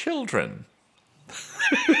 4 children.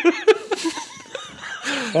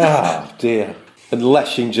 Ah, dear. And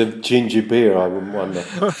lashing ginger beer, I wouldn't wonder.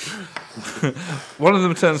 One of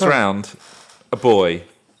them turns around, a boy,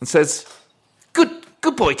 and says,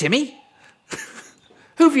 Good boy, Timmy.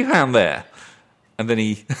 Who have you found there? And then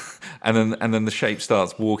and then the shape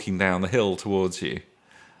starts walking down the hill towards you.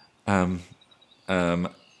 And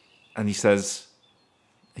he says,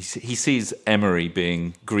 he sees Emery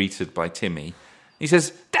being greeted by Timmy. He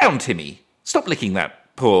says, "Down, Timmy! Stop licking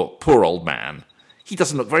that poor old man. He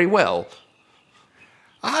doesn't look very well."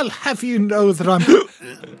 I'll have you know that I'm...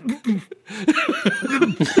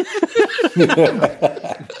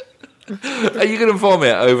 Are you going to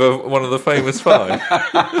vomit over one of the famous 5?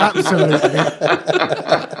 Absolutely.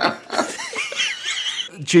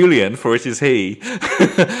 Julian, for it is he,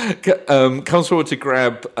 comes forward to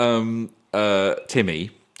grab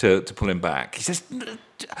Timmy to pull him back. He says,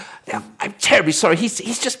 "I'm terribly sorry. He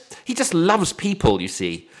just loves people, you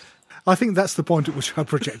see." I think that's the point at which I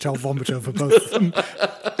projectile vomit over both of them.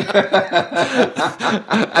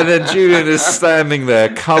 And then Julian is standing there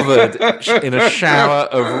covered in a shower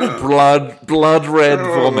of blood red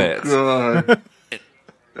vomit. God.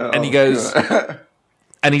 And he goes,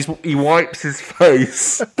 and he wipes his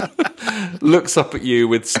face, looks up at you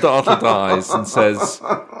with startled eyes and says,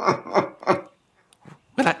 well,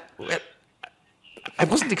 I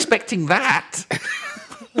wasn't expecting that.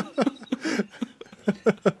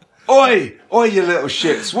 Oi, you little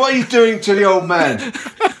shits. What are you doing to the old man?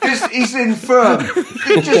 He's infirm.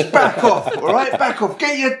 Just back off, all right? Back off.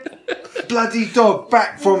 Get your bloody dog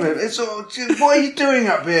back from him. What are you doing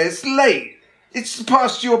up here? It's late. It's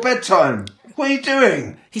past your bedtime. What are you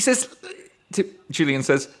doing? He says, Julian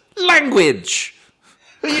says, language.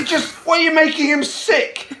 What are you making him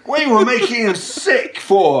sick? What are you making him sick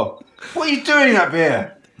for? What are you doing up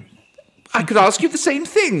here? I could ask you the same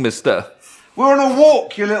thing, mister. We're on a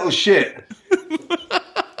walk, you little shit.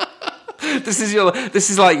 This is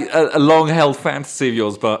like a long-held fantasy of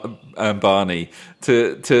yours, Barney,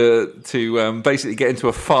 to basically get into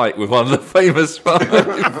a fight with one of the famous 5.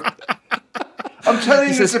 I'm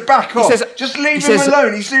telling you to back off. Just leave him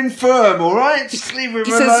alone. He's infirm, all right? Just leave him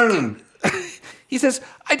alone. He says,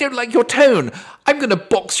 "I don't like your tone. I'm going to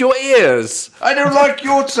box your ears." I don't like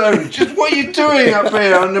your tone. Just what are you doing up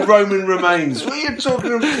here on the Roman remains? What are you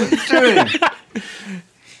talking about? What are you doing?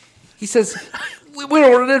 He says,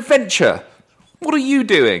 "We're on an adventure. What are you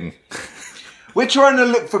doing?" We're trying to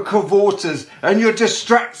look for cavorters, and you're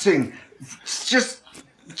distracting. Just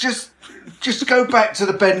go back to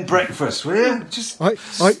the bed and breakfast, will you?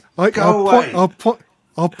 Go away.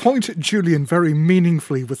 I'll point at Julian very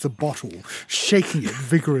meaningfully with the bottle, shaking it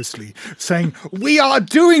vigorously, saying, "We are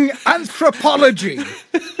doing anthropology."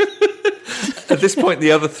 At this point,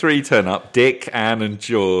 the other three turn up: Dick, Anne, and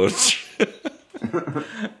George.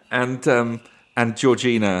 And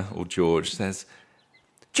Georgina, or George, says,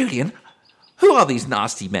 "Julian, who are these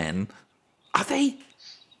nasty men? Are they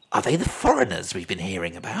the foreigners we've been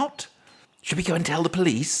hearing about? Should we go and tell the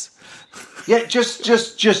police?" Yeah, just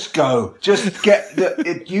go. Just get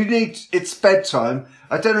it's bedtime.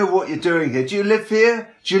 I don't know what you're doing here. Do you live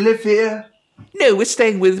here? No, we're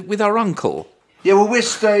staying with our uncle. Yeah, well, we're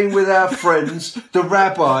staying with our friends, the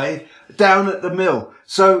rabbi, down at the mill.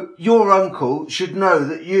 So your uncle should know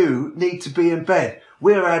that you need to be in bed.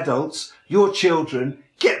 We're adults, you're children.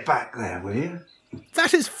 Get back there, will you?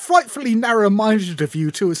 That is frightfully narrow-minded of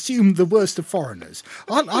you to assume the worst of foreigners.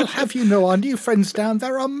 I'll have you know our new friends down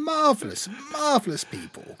there are marvellous, marvellous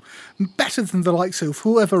people. Better than the likes of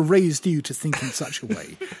whoever raised you to think in such a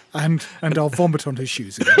way. And I'll vomit on his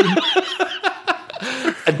shoes again.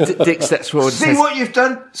 And Dick steps forward and See says, what you've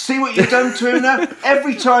done? See what you've done to him now?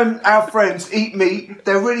 Every time our friends eat meat,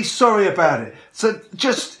 they're really sorry about it. So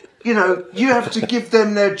just, you have to give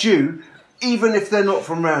them their due, even if they're not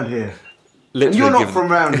from round here. And you're not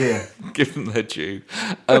from round here. Give them their due.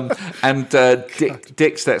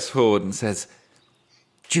 Dick steps forward and says,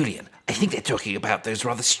 "Julian, I think they're talking about those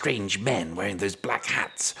rather strange men wearing those black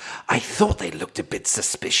hats. I thought they looked a bit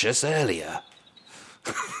suspicious earlier."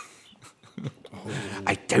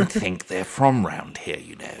 I don't think they're from round here,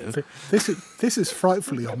 you know. This is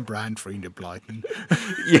frightfully on brand for Enid Blyton.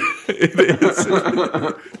 Yeah, it is.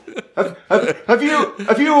 Have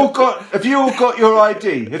you all got your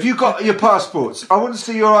ID? Have you got your passports? I want to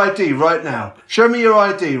see your ID right now. Show me your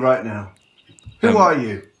ID right now. Who are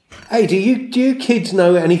you? Hey, do you kids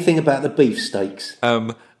know anything about the beefsteaks?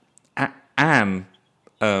 Anne,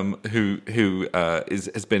 who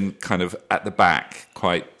has been kind of at the back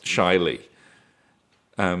quite shyly.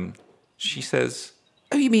 She says,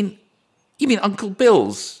 "Oh, you mean Uncle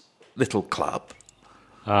Bill's little club?"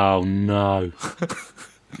 Oh no.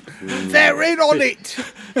 They're in on it!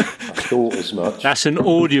 I thought as much. That's an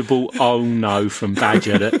audible "oh no" from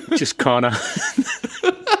Badger that just kind of...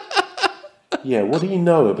 Yeah, what do you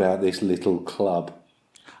know about this little club?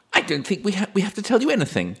 "I don't think we have to tell you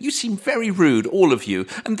anything. You seem very rude, all of you,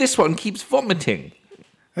 and this one keeps vomiting."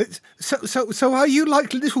 So are you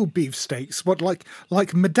like little beefsteaks? What,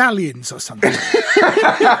 like medallions or something?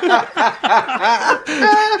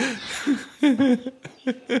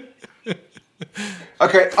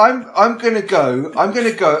 Okay, I'm gonna go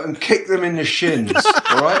and kick them in the shins.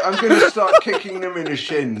 All right, I'm gonna start kicking them in the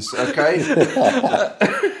shins. Okay.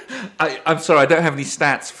 I'm sorry, I don't have any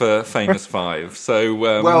stats for Famous Five, so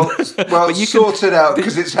well, but you sort it out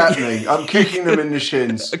because it's happening. I'm kicking them in the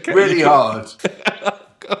shins really hard.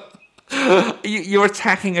 You're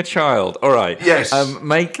attacking a child. All right. Yes.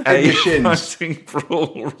 Make a fighting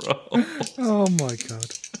brawl roll. Oh my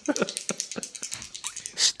god.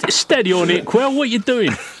 Steady on it, Quill. What are you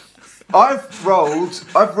doing? I've rolled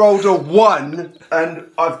a 1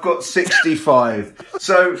 and I've got 65.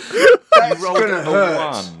 So that's gonna hurt.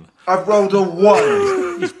 1. I've rolled a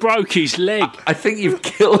 1. He's broke his leg. I think you've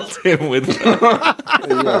killed him with that.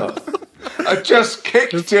 Yeah. I just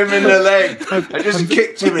kicked him in the leg. I just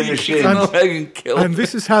kicked him in the shin. And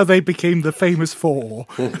this is how they became the famous four.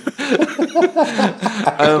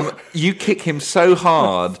 You kick him so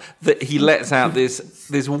hard that he lets out this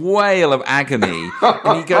wail of agony,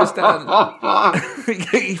 and he goes down.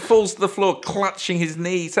 He falls to the floor, clutching his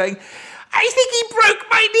knee, saying, "I think he broke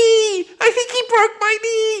my knee! I think he broke my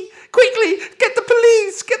knee! Quickly, get the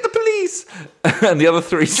police! Get the police!" And the other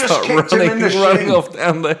three start running off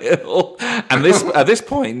down the hill. And at this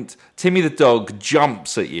point, Timmy the dog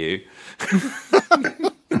jumps at you.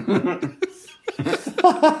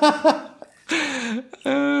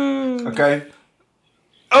 Okay.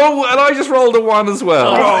 Oh, and I just rolled a 1 as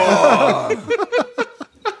well. Oh.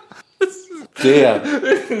 Dear.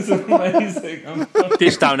 This is amazing.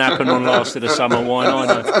 This don't happen on Last of the Summer Wine, I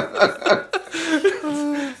know.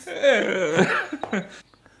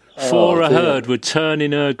 For a herd would turn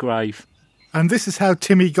in her grave. And this is how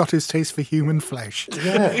Timmy got his taste for human flesh.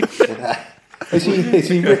 Yeah. Has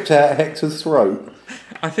he ripped out Hector's throat?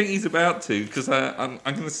 I think he's about to, because I'm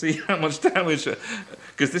going to see how much damage,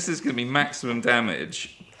 because this is going to be maximum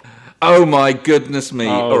damage. Oh my goodness me.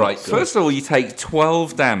 Oh, all right, God. First of all, you take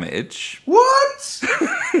 12 damage. What?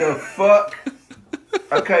 The fuck?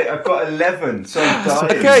 Okay, I've got 11, so I'm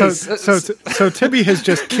dying. Okay, So Timmy has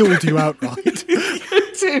just killed you outright.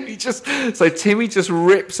 Timmy just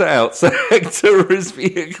rips out Sir Hector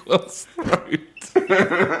Risviaqua's throat.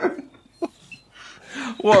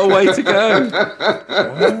 What a way to go.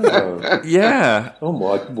 Oh. Yeah. Oh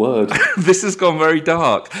my word. This has gone very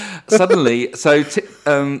dark. Suddenly,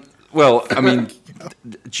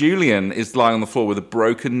 Julian is lying on the floor with a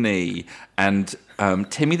broken knee, and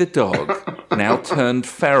Timmy the dog, now turned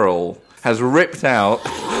feral, has ripped out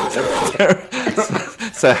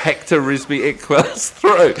Sir Hector Risby Ickwell's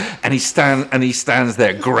throat, and he stands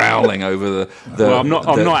there growling over the. Well, I'm not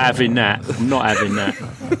having that. I'm not having that.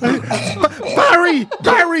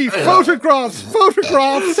 Barry, photographs.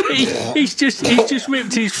 He's just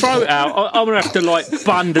ripped his throat out. I'm gonna have to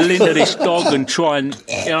bundle into this dog and try and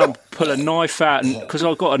pull a knife out, and because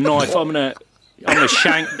I've got a knife, I'm gonna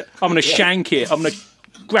shank it. I'm gonna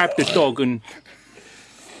grab the dog and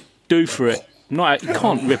do for it. You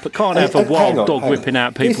can't have a wild dog ripping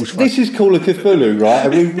out people's. This is Call of Cthulhu, right? Are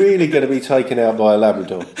we really going to be taken out by a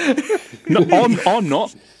Labrador? No, I'm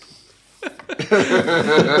not.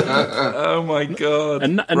 Oh my god!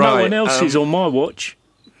 And no one else is on my watch.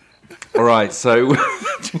 All right, so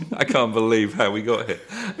I can't believe how we got here.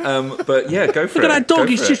 But yeah, go for it. Look at that dog!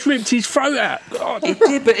 He's just ripped his throat out. God. It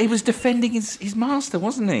did, but he was defending his master,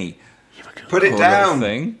 wasn't he? Put it down.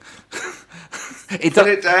 Thing. Put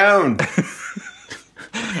it down.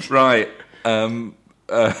 Right,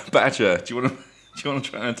 Badger. Do you want to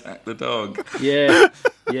try and attack the dog? Yeah,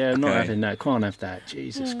 I'm not having that. Can't have that.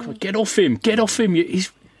 Jesus Christ! Get off him!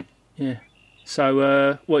 He's yeah.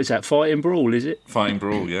 So what is that? Fighting brawl? Is it? Fighting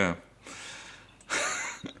brawl? Yeah.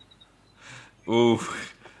 Ooh,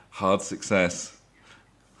 hard success.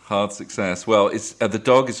 Well, it's the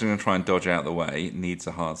dog is going to try and dodge out of the way. It needs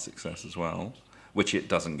a hard success as well, which it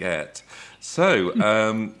doesn't get. So,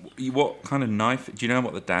 what kind of knife? Do you know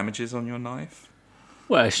what the damage is on your knife?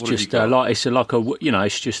 Well, it's just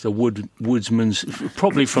it's just a woodsman's,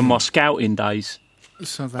 probably from my scouting days.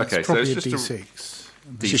 So that's okay, probably so a it's just D6.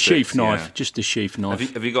 It's a sheath knife, yeah. just a sheath knife.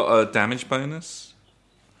 Have you got a damage bonus?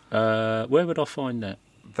 Where would I find that?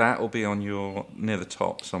 That will be on near the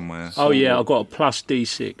top somewhere. Oh yeah, I've got a plus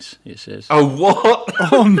D6. It says. Oh what?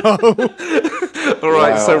 Oh no! All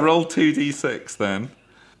right, so roll 2d6 then.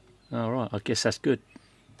 All right, I guess that's good.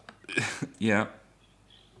 Yeah.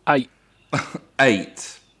 8.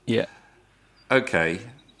 8. Yeah. Okay.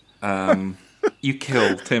 You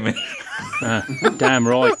kill Timmy. Damn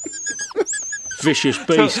right. Vicious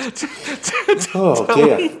beast. Oh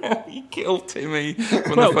dear. You killed Timmy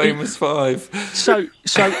from the famous 5. So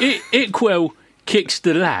Ickwell kicks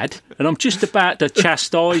the lad, and I'm just about to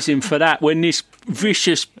chastise him for that when this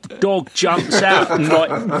vicious dog jumps out and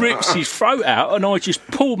rips his throat out, and I just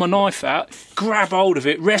pull my knife out, grab hold of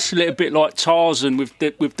it, wrestle it a bit like Tarzan with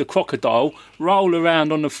the crocodile, roll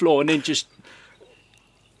around on the floor, and then just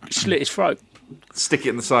slit his throat. Stick it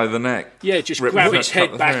in the side of the neck. Yeah, just grab its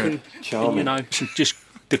head back and just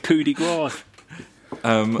the coup de grace.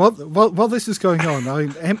 While this is going on,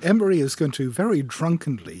 Emery is going to very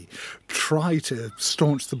drunkenly try to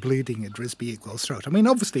staunch the bleeding at Risby Ickwell's throat. I mean,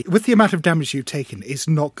 obviously, with the amount of damage you've taken, it's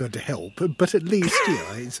not going to help, but at least,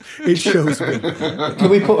 it shows me. Can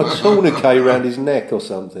we put a tourniquet around his neck or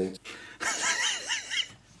something?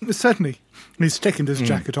 Certainly. He's taking his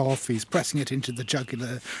jacket off, he's pressing it into the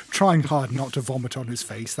jugular, trying hard not to vomit on his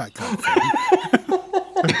face, that kind of thing.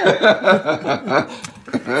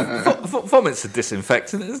 Vomit's a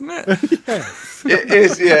disinfectant, isn't it? Yes. It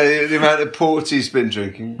is, yeah, the amount of port he's been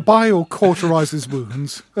drinking. Bile cauterises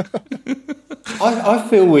wounds. I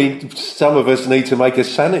feel some of us need to make a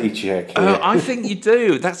sanity check here. I think you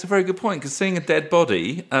do. That's a very good point, because seeing a dead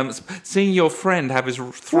body, seeing your friend have his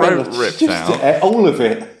throat ripped out... All of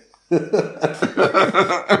it.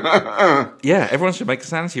 Yeah, everyone should make a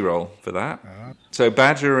sanity roll for that. So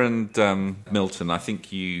Badger and Milton, I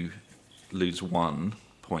think you lose 1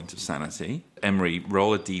 point of sanity. Emery,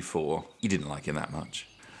 roll a d4. You didn't like him that much.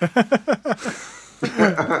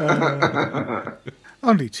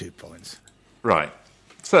 Only 2 points. Right.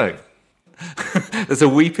 So there's a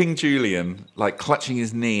weeping Julian, clutching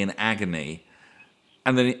his knee in agony.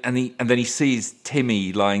 And then he sees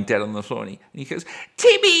Timmy lying dead on the floor, and he goes,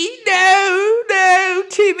 "Timmy, no,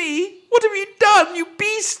 Timmy, what have you done, you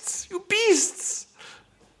beasts, you beasts!"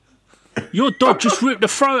 Your dog just ripped the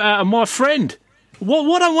throat out of my friend.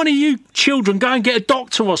 Why don't one of you children go and get a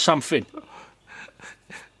doctor or something?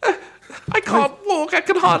 I can't walk. I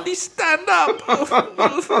can hardly stand up.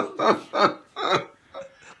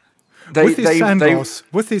 With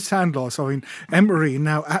his sand loss, I mean, Emery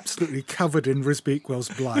now absolutely covered in Risby Ickwell's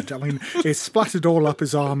blood. I mean, it's splattered all up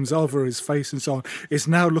his arms, over his face and so on, is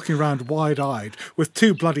now looking around wide-eyed, with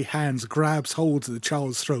 2 bloody hands, grabs hold of the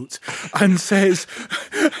child's throat and says,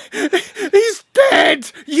 "He's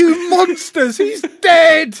dead! You monsters! He's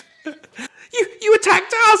dead!" You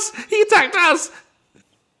attacked us! He attacked us!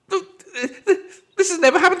 This has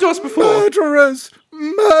never happened to us before. Murderers!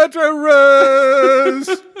 Murderers!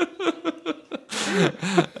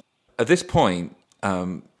 At this point,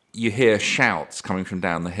 you hear shouts coming from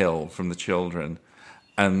down the hill from the children,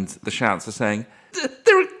 and the shouts are saying,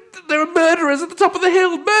 there are murderers at the top of the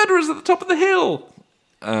hill! Murderers at the top of the hill!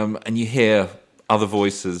 And you hear other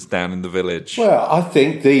voices down in the village. Well, I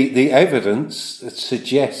think the evidence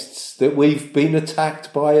suggests that we've been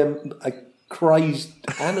attacked by a crazed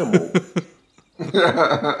animal.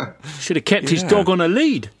 Should have kept his dog on a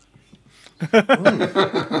lead.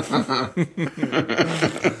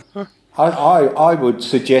 I would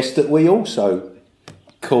suggest that we also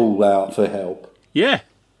call out for help. Yeah.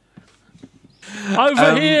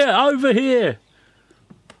 Over here.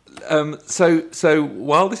 So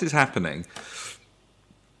while this is happening,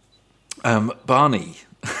 Barney,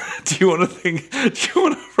 do you want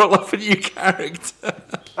to roll up a new character?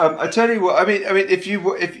 I tell you what. I mean, if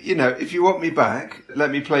you want me back,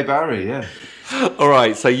 let me play Barry. Yeah. All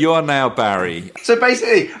right. So you are now Barry. So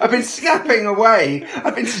basically, I've been snapping away,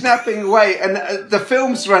 and the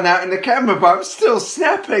film's run out in the camera, but I'm still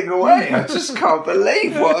snapping away. I just can't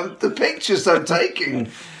believe the pictures I'm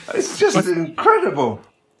taking. It's just incredible.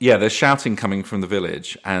 Yeah, there's shouting coming from the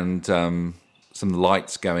village, and some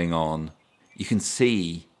lights going on. You can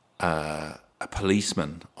see a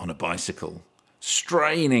policeman on a bicycle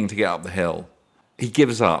straining to get up the hill. He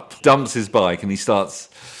gives up, dumps his bike, and he starts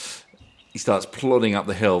plodding up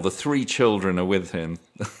the hill. The 3 children are with him.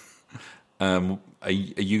 Are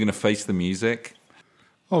you going to face the music?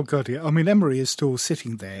 Oh, God, yeah. I mean, Emery is still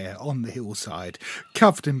sitting there on the hillside,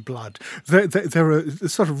 covered in blood. There are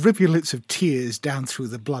sort of rivulets of tears down through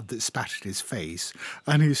the blood that spattered his face.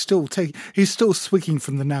 And he's still swigging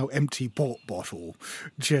from the now empty port bottle,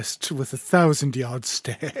 just with a 1,000-yard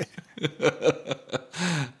stare.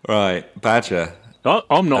 Right. Badger.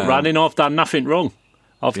 I'm not running. I've done nothing wrong.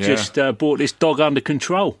 I've just brought this dog under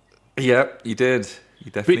control. Yep, you did.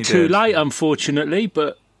 You definitely did. Bit too late, unfortunately,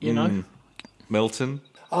 but, you know. Milton?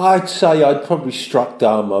 I'd say I'd probably struck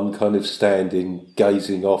dumb. I'm kind of standing,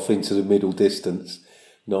 gazing off into the middle distance.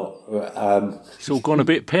 Not. It's all gone a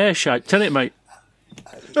bit pear-shaped, tell it, mate.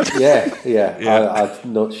 Yeah.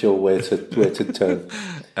 I'm not sure where to turn.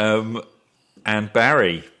 And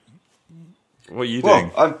Barry, what are you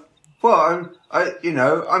doing? I'm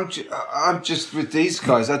just with these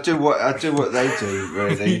guys. I do what they do.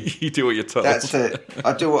 Really, You do what you're told. That's it.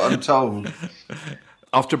 I do what I'm told.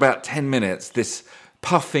 After about 10 minutes, this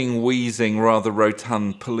puffing, wheezing, rather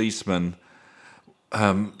rotund policeman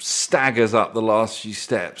staggers up the last few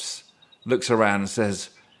steps, looks around and says,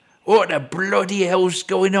 "What the bloody hell's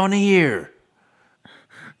going on here?"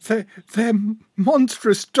 Their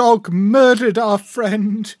monstrous dog murdered our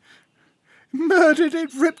friend. Murdered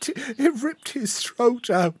it, ripped his throat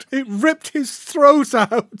out. It ripped his throat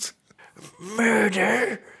out.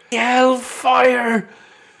 Murder? Hellfire!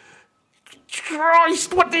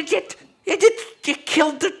 Christ, what did you... You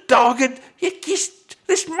killed the dog and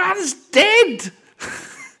this man's dead!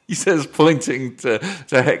 He says, pointing to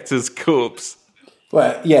Hector's corpse.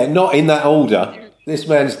 Well, yeah, not in that order. This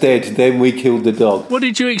man's dead, then we killed the dog. What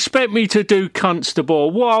did you expect me to do, Constable? A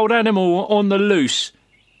wild animal on the loose.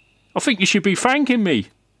 I think you should be thanking me.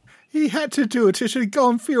 He had to do it. It had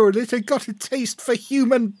gone feral. It had got a taste for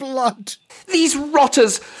human blood. These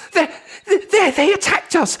rotters! They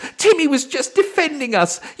attacked us! Timmy was just defending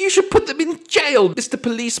us! You should put them in jail, Mr.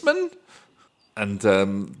 Policeman! And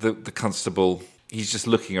the constable, he's just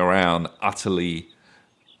looking around, utterly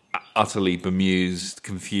bemused,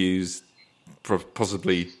 confused,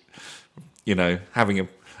 possibly, having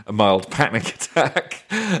a mild panic attack.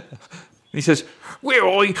 He says,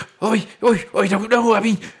 "Well, I don't know. I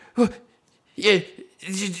mean,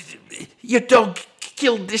 your dog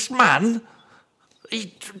killed this man.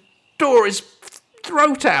 He tore his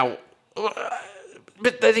throat out.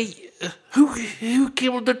 But then who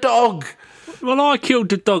killed the dog?" Well, I killed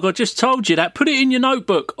the dog. I just told you that. Put it in your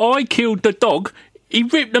notebook. I killed the dog. He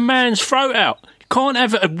ripped the man's throat out. Can't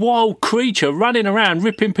have a wild creature running around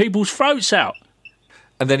ripping people's throats out.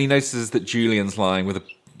 And then he notices that Julian's lying with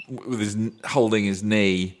his holding his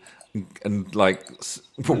knee and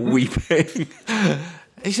weeping.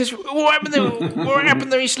 He says, "What happened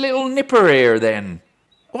to his little nipper here then?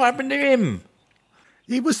 What happened to him?"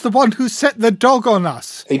 He was the one who set the dog on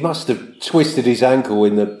us. He must have twisted his ankle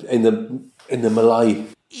in the melee.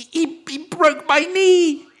 He broke my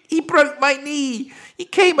knee. He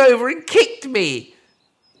came over and kicked me.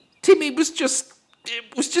 Timmy was just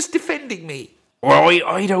defending me. Well,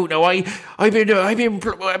 I don't know. I've been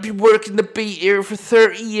working the beat here for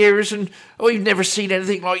 30 years, and I've never seen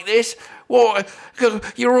anything like this. What?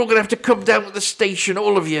 You're all gonna have to come down to the station,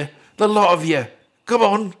 all of you, the lot of you. Come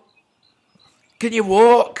on. Can you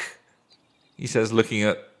walk? He says, looking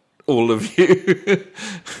at all of you.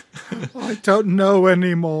 I don't know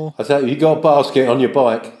anymore. I say, you got a basket on your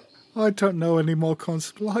bike? I don't know anymore,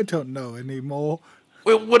 Constable. I don't know anymore.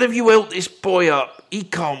 Well, what have you helped this boy up? He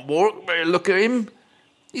can't walk. Better look at him.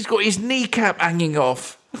 He's got his kneecap hanging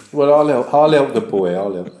off. Well, I'll help the boy.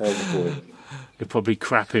 I'll help the boy. He'll probably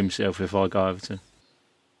crap himself if I go over to him.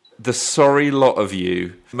 The sorry lot of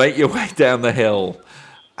you make your way down the hill,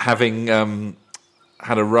 having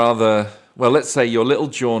had a rather... Well, let's say your little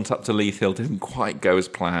jaunt up to Leith Hill didn't quite go as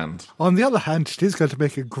planned. On the other hand, it is going to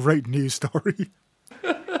make a great news story.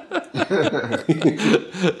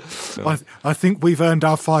 I think we've earned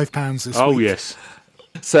our £5 this week. Oh, yes.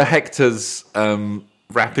 Sir Hector's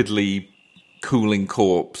rapidly cooling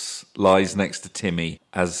corpse lies next to Timmy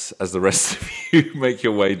as the rest of you make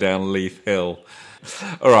your way down Leith Hill.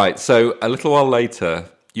 All right, so a little while later,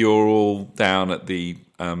 you're all down at the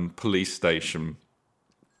police station,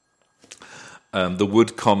 the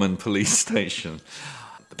Wood Common police station.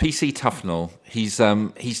 PC Tufnell,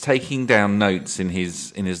 he's taking down notes in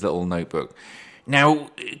his little notebook. Now,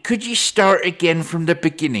 could you start again from the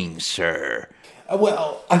beginning, sir?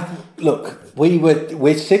 Look,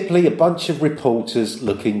 we're simply a bunch of reporters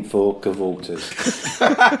looking for cavorters.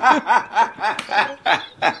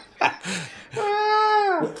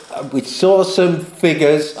 We saw some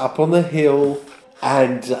figures up on the hill,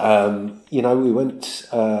 and we went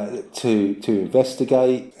to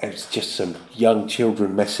investigate. It was just some young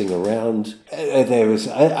children messing around. There was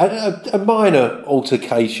a minor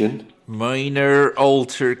altercation. Minor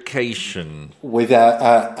altercation With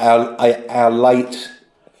our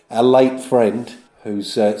late friend,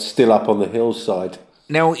 who's still up on the hillside.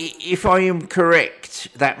 Now, if I am correct,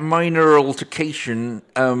 that minor altercation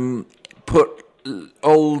put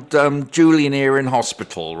old Julian here in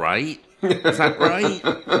hospital, right? Is that right?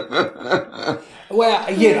 Well,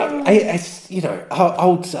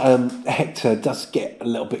 old Hector does get a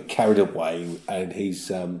little bit carried away, and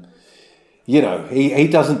he's, he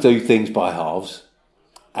doesn't do things by halves,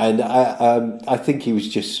 and I think he was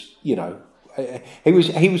just, he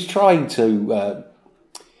was trying to,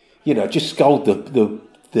 just scold the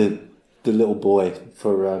little boy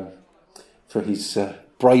for his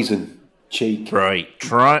brazen cheek. Right,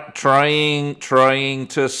 trying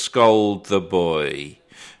to scold the boy.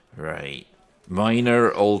 Right,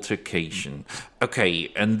 minor altercation. Okay,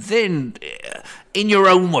 and then, in your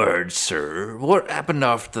own words, sir, what happened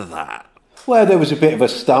after that? Well, there was a bit of a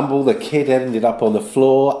stumble. The kid ended up on the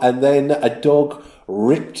floor, and then a dog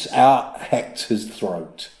ripped out Hector's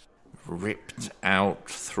throat. Ripped out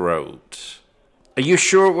throat. Are you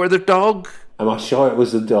sure it were the dog? Am I sure it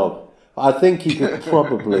was the dog? I think you could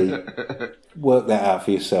probably work that out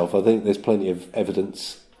for yourself. I think there's plenty of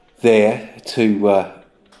evidence there to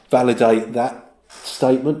validate that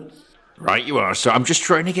statement. Right, you are. So I'm just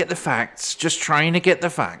trying to get the facts.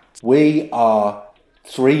 We are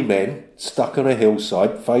 3 men stuck on a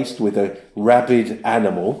hillside, faced with a rabid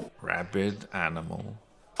animal.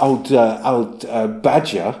 Old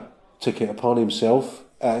Badger took it upon himself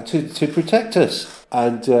to protect us,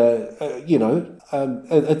 and the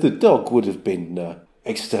dog would have been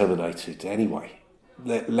exterminated anyway.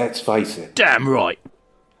 Let's face it. Damn right.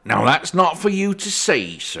 Now, that's not for you to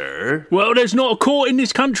say, sir. Well, there's not a court in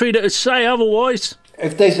this country that would say otherwise.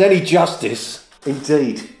 If there's any justice,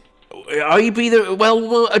 indeed.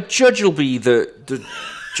 A judge will be the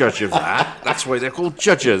judge of that. That's why they're called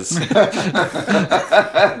judges.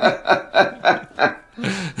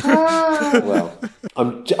 Well,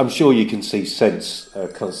 I'm sure you can see sense,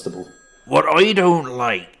 Constable. What I don't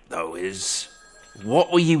like, though, is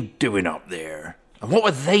what were you doing up there? And what were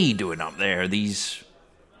they doing up there, these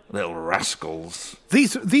little rascals?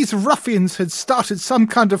 These ruffians had started some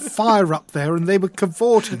kind of fire up there, and they were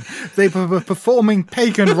cavorting. They were performing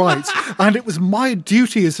pagan rites, and it was my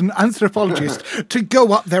duty as an anthropologist to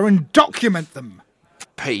go up there and document them.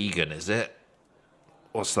 Pagan, is it?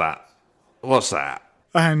 What's that?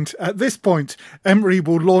 And at this point, Emery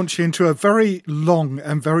will launch into a very long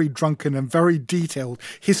and very drunken and very detailed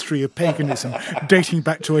history of paganism dating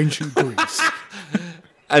back to ancient Greece.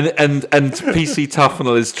 And PC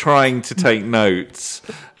Tufnell is trying to take notes,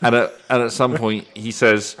 and at some point he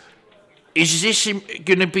says, "Is this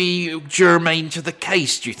going to be germane to the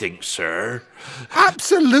case, do you think, sir?"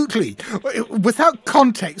 Absolutely. Without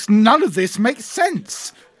context, none of this makes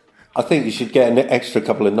sense. I think you should get an extra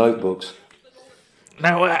couple of notebooks.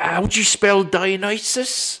 Now, how do you spell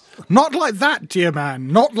Dionysus? Not like that, dear man.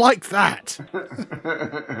 Not like that.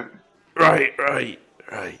 Right.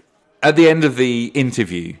 At the end of the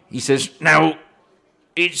interview, he says, "Now,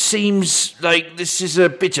 it seems like this is a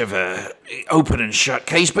bit of a open and shut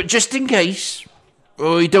case, but just in case,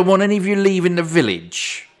 I don't want any of you leaving the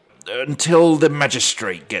village until the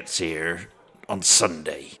magistrate gets here on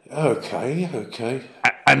Sunday. Okay.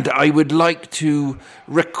 And I would like to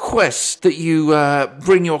request that you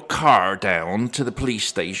bring your car down to the police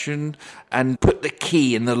station and put the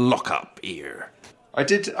key in the lockup here." I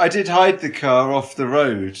did hide the car off the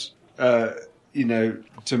road,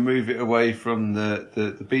 to move it away from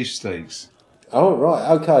the beefsteaks. Oh, right,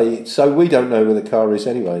 okay. So we don't know where the car is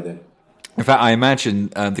anyway, then? In fact, I imagine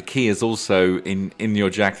the key is also in your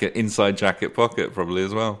jacket, inside jacket pocket, probably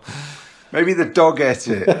as well. Maybe the dog ate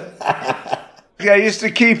it. Yeah, I used to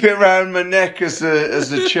keep it around my neck as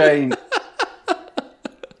a chain.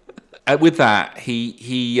 With that,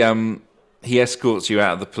 he escorts you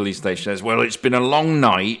out of the police station. Says, "Well, it's been a long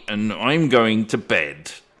night, and I'm going to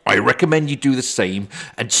bed. I recommend you do the same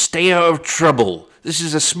and stay out of trouble. This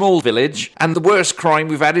is a small village, and the worst crime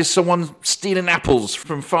we've had is someone stealing apples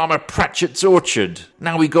from Farmer Pratchett's orchard.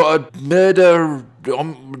 Now we got a murder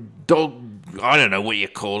dog. I don't know what you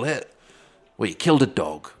call it. Well, you killed a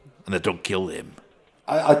dog, and the dog killed him."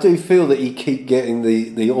 I do feel that you keep getting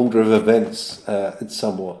the order of events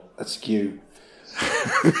somewhat askew.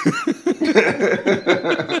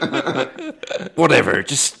 Whatever,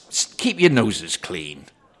 just keep your noses clean.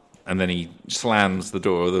 And then he slams the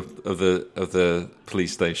door of the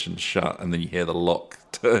police station shut, and then you hear the lock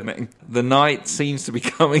turning. The night seems to be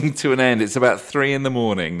coming to an end. It's about 3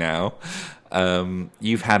 a.m. now.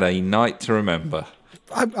 You've had a night to remember.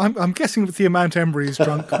 I'm guessing with the amount Emery's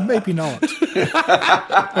drunk, maybe not.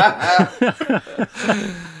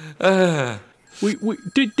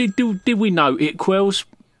 Did we know it, Quells?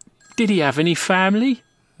 Did he have any family?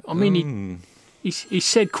 I mean, he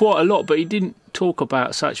said quite a lot, but he didn't talk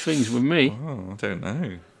about such things with me. Oh, I don't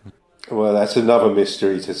know. Well, that's another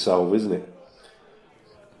mystery to solve, isn't it?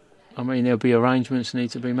 I mean, there'll be arrangements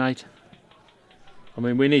need to be made. I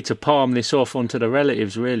mean, we need to palm this off onto the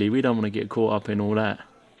relatives, really. We don't want to get caught up in all that.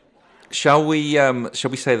 Shall we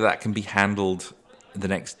say that can be handled the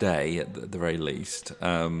next day at the very least?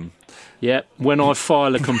 Yeah, when I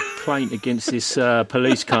file a complaint against this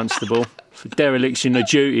police constable for dereliction of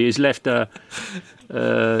duty, has left a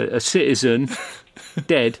citizen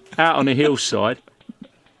dead out on a hillside.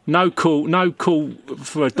 No call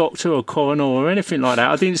for a doctor or coroner or anything like that.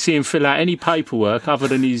 I didn't see him fill out any paperwork other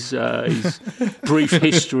than his brief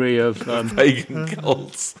history of Pagan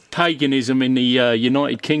cults, paganism in the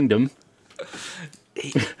United Kingdom.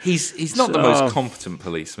 He's not the most competent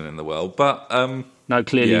policeman in the world, but no,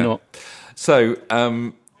 clearly not. So,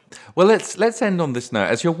 well, let's end on this note.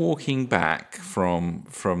 As you're walking back from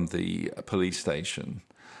the police station,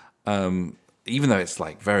 even though it's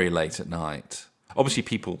like very late at night, obviously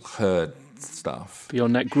people heard stuff. Be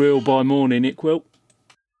on that grill by morning, it will.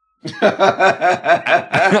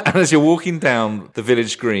 And as you're walking down the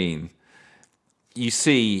village green, you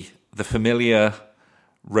see the familiar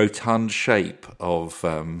rotund shape of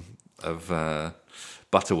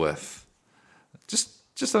Butterworth,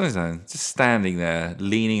 just on his own, just standing there,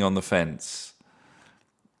 leaning on the fence.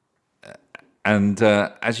 And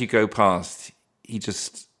as you go past, he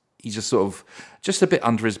just sort of, just a bit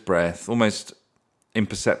under his breath, almost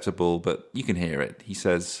imperceptible, but you can hear it. He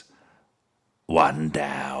says, "One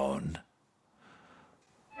down,"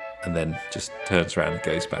 and then just turns around and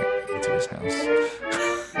goes back into his house.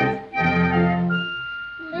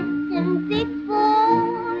 Listen, big boy,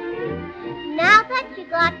 now that you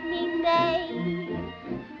got me made,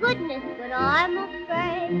 goodness, but I'm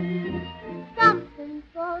afraid something's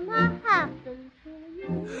gonna happen to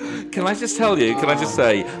you. Can I just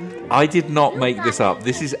say, I did not make this up.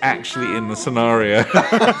 This is actually in the scenario.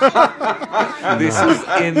 This is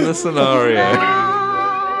in the scenario.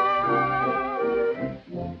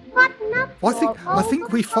 I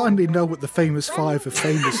think we finally know what the famous five are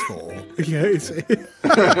famous for.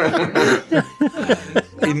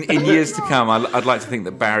 In years to come, I'd like to think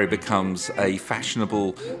that Barry becomes a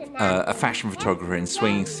fashionable, a fashion photographer in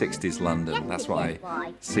swinging 60s London. That's what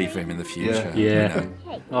I see for him in the future. Yeah.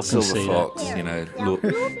 I can Silver see Fox, that.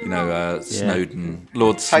 Snowden,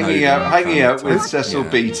 Lord Snowden. Hanging out with Cecil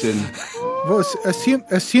Beaton. Well,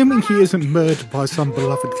 assuming he isn't murdered by some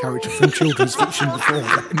beloved character from children's fiction before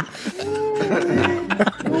then.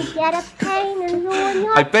 You get a pain and ruin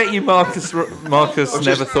your I bet you Marcus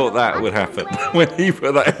never thought that would happen when he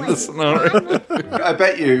put that in the scenario. I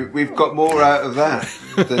bet you we've got more out of that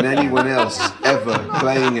than anyone else ever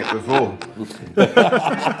playing it before. button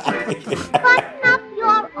up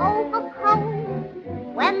your overcoat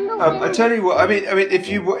when the I tell you what. I mean, if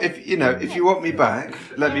you want me back,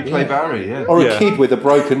 let me play Barry. Yeah. Or a kid with a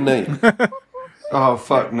broken knee. Oh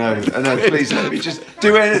fuck no! No, please let me just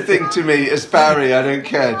do anything to me as Barry. I don't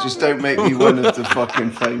care. Just don't make me one of the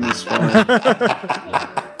fucking famous ones. you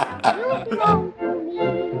belong to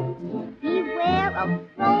me. Beware of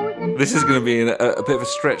frozen. This is going to be a bit of a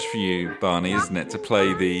stretch for you, Barney, isn't it? To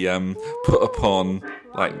play the put upon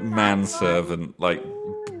like manservant, like.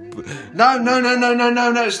 No!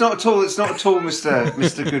 It's not at all. It's not at all,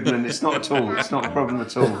 Mr. Goodman. It's not at all. It's not a problem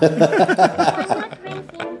at all. I'm not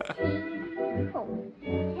drinking tea. Oh,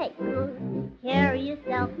 take good care of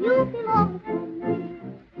yourself. You belong to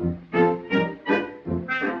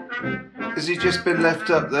me. Has he just been left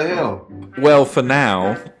up the hill? Well, for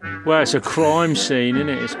now. Well, it's a crime scene, isn't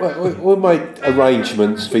it? We'll make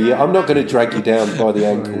arrangements for you. I'm not going to drag you down by the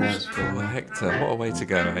ankles. Poor Hector, what a way to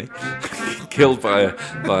go, eh? Killed by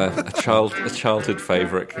a childhood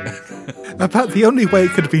favourite. About the only way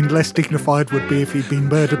it could have been less dignified would be if he'd been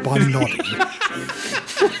murdered by Noddy.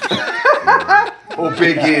 Or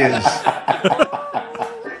big ears?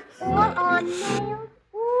 Or on nails.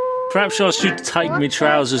 Ooh, Perhaps I should take my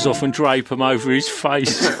trousers off and drape them over his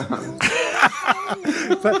face.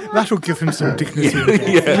 That'll give him some dignity.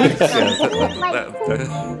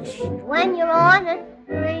 when you're on a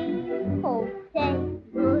spree, oh, say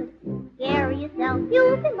good care of yourself.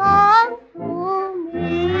 You belong to me.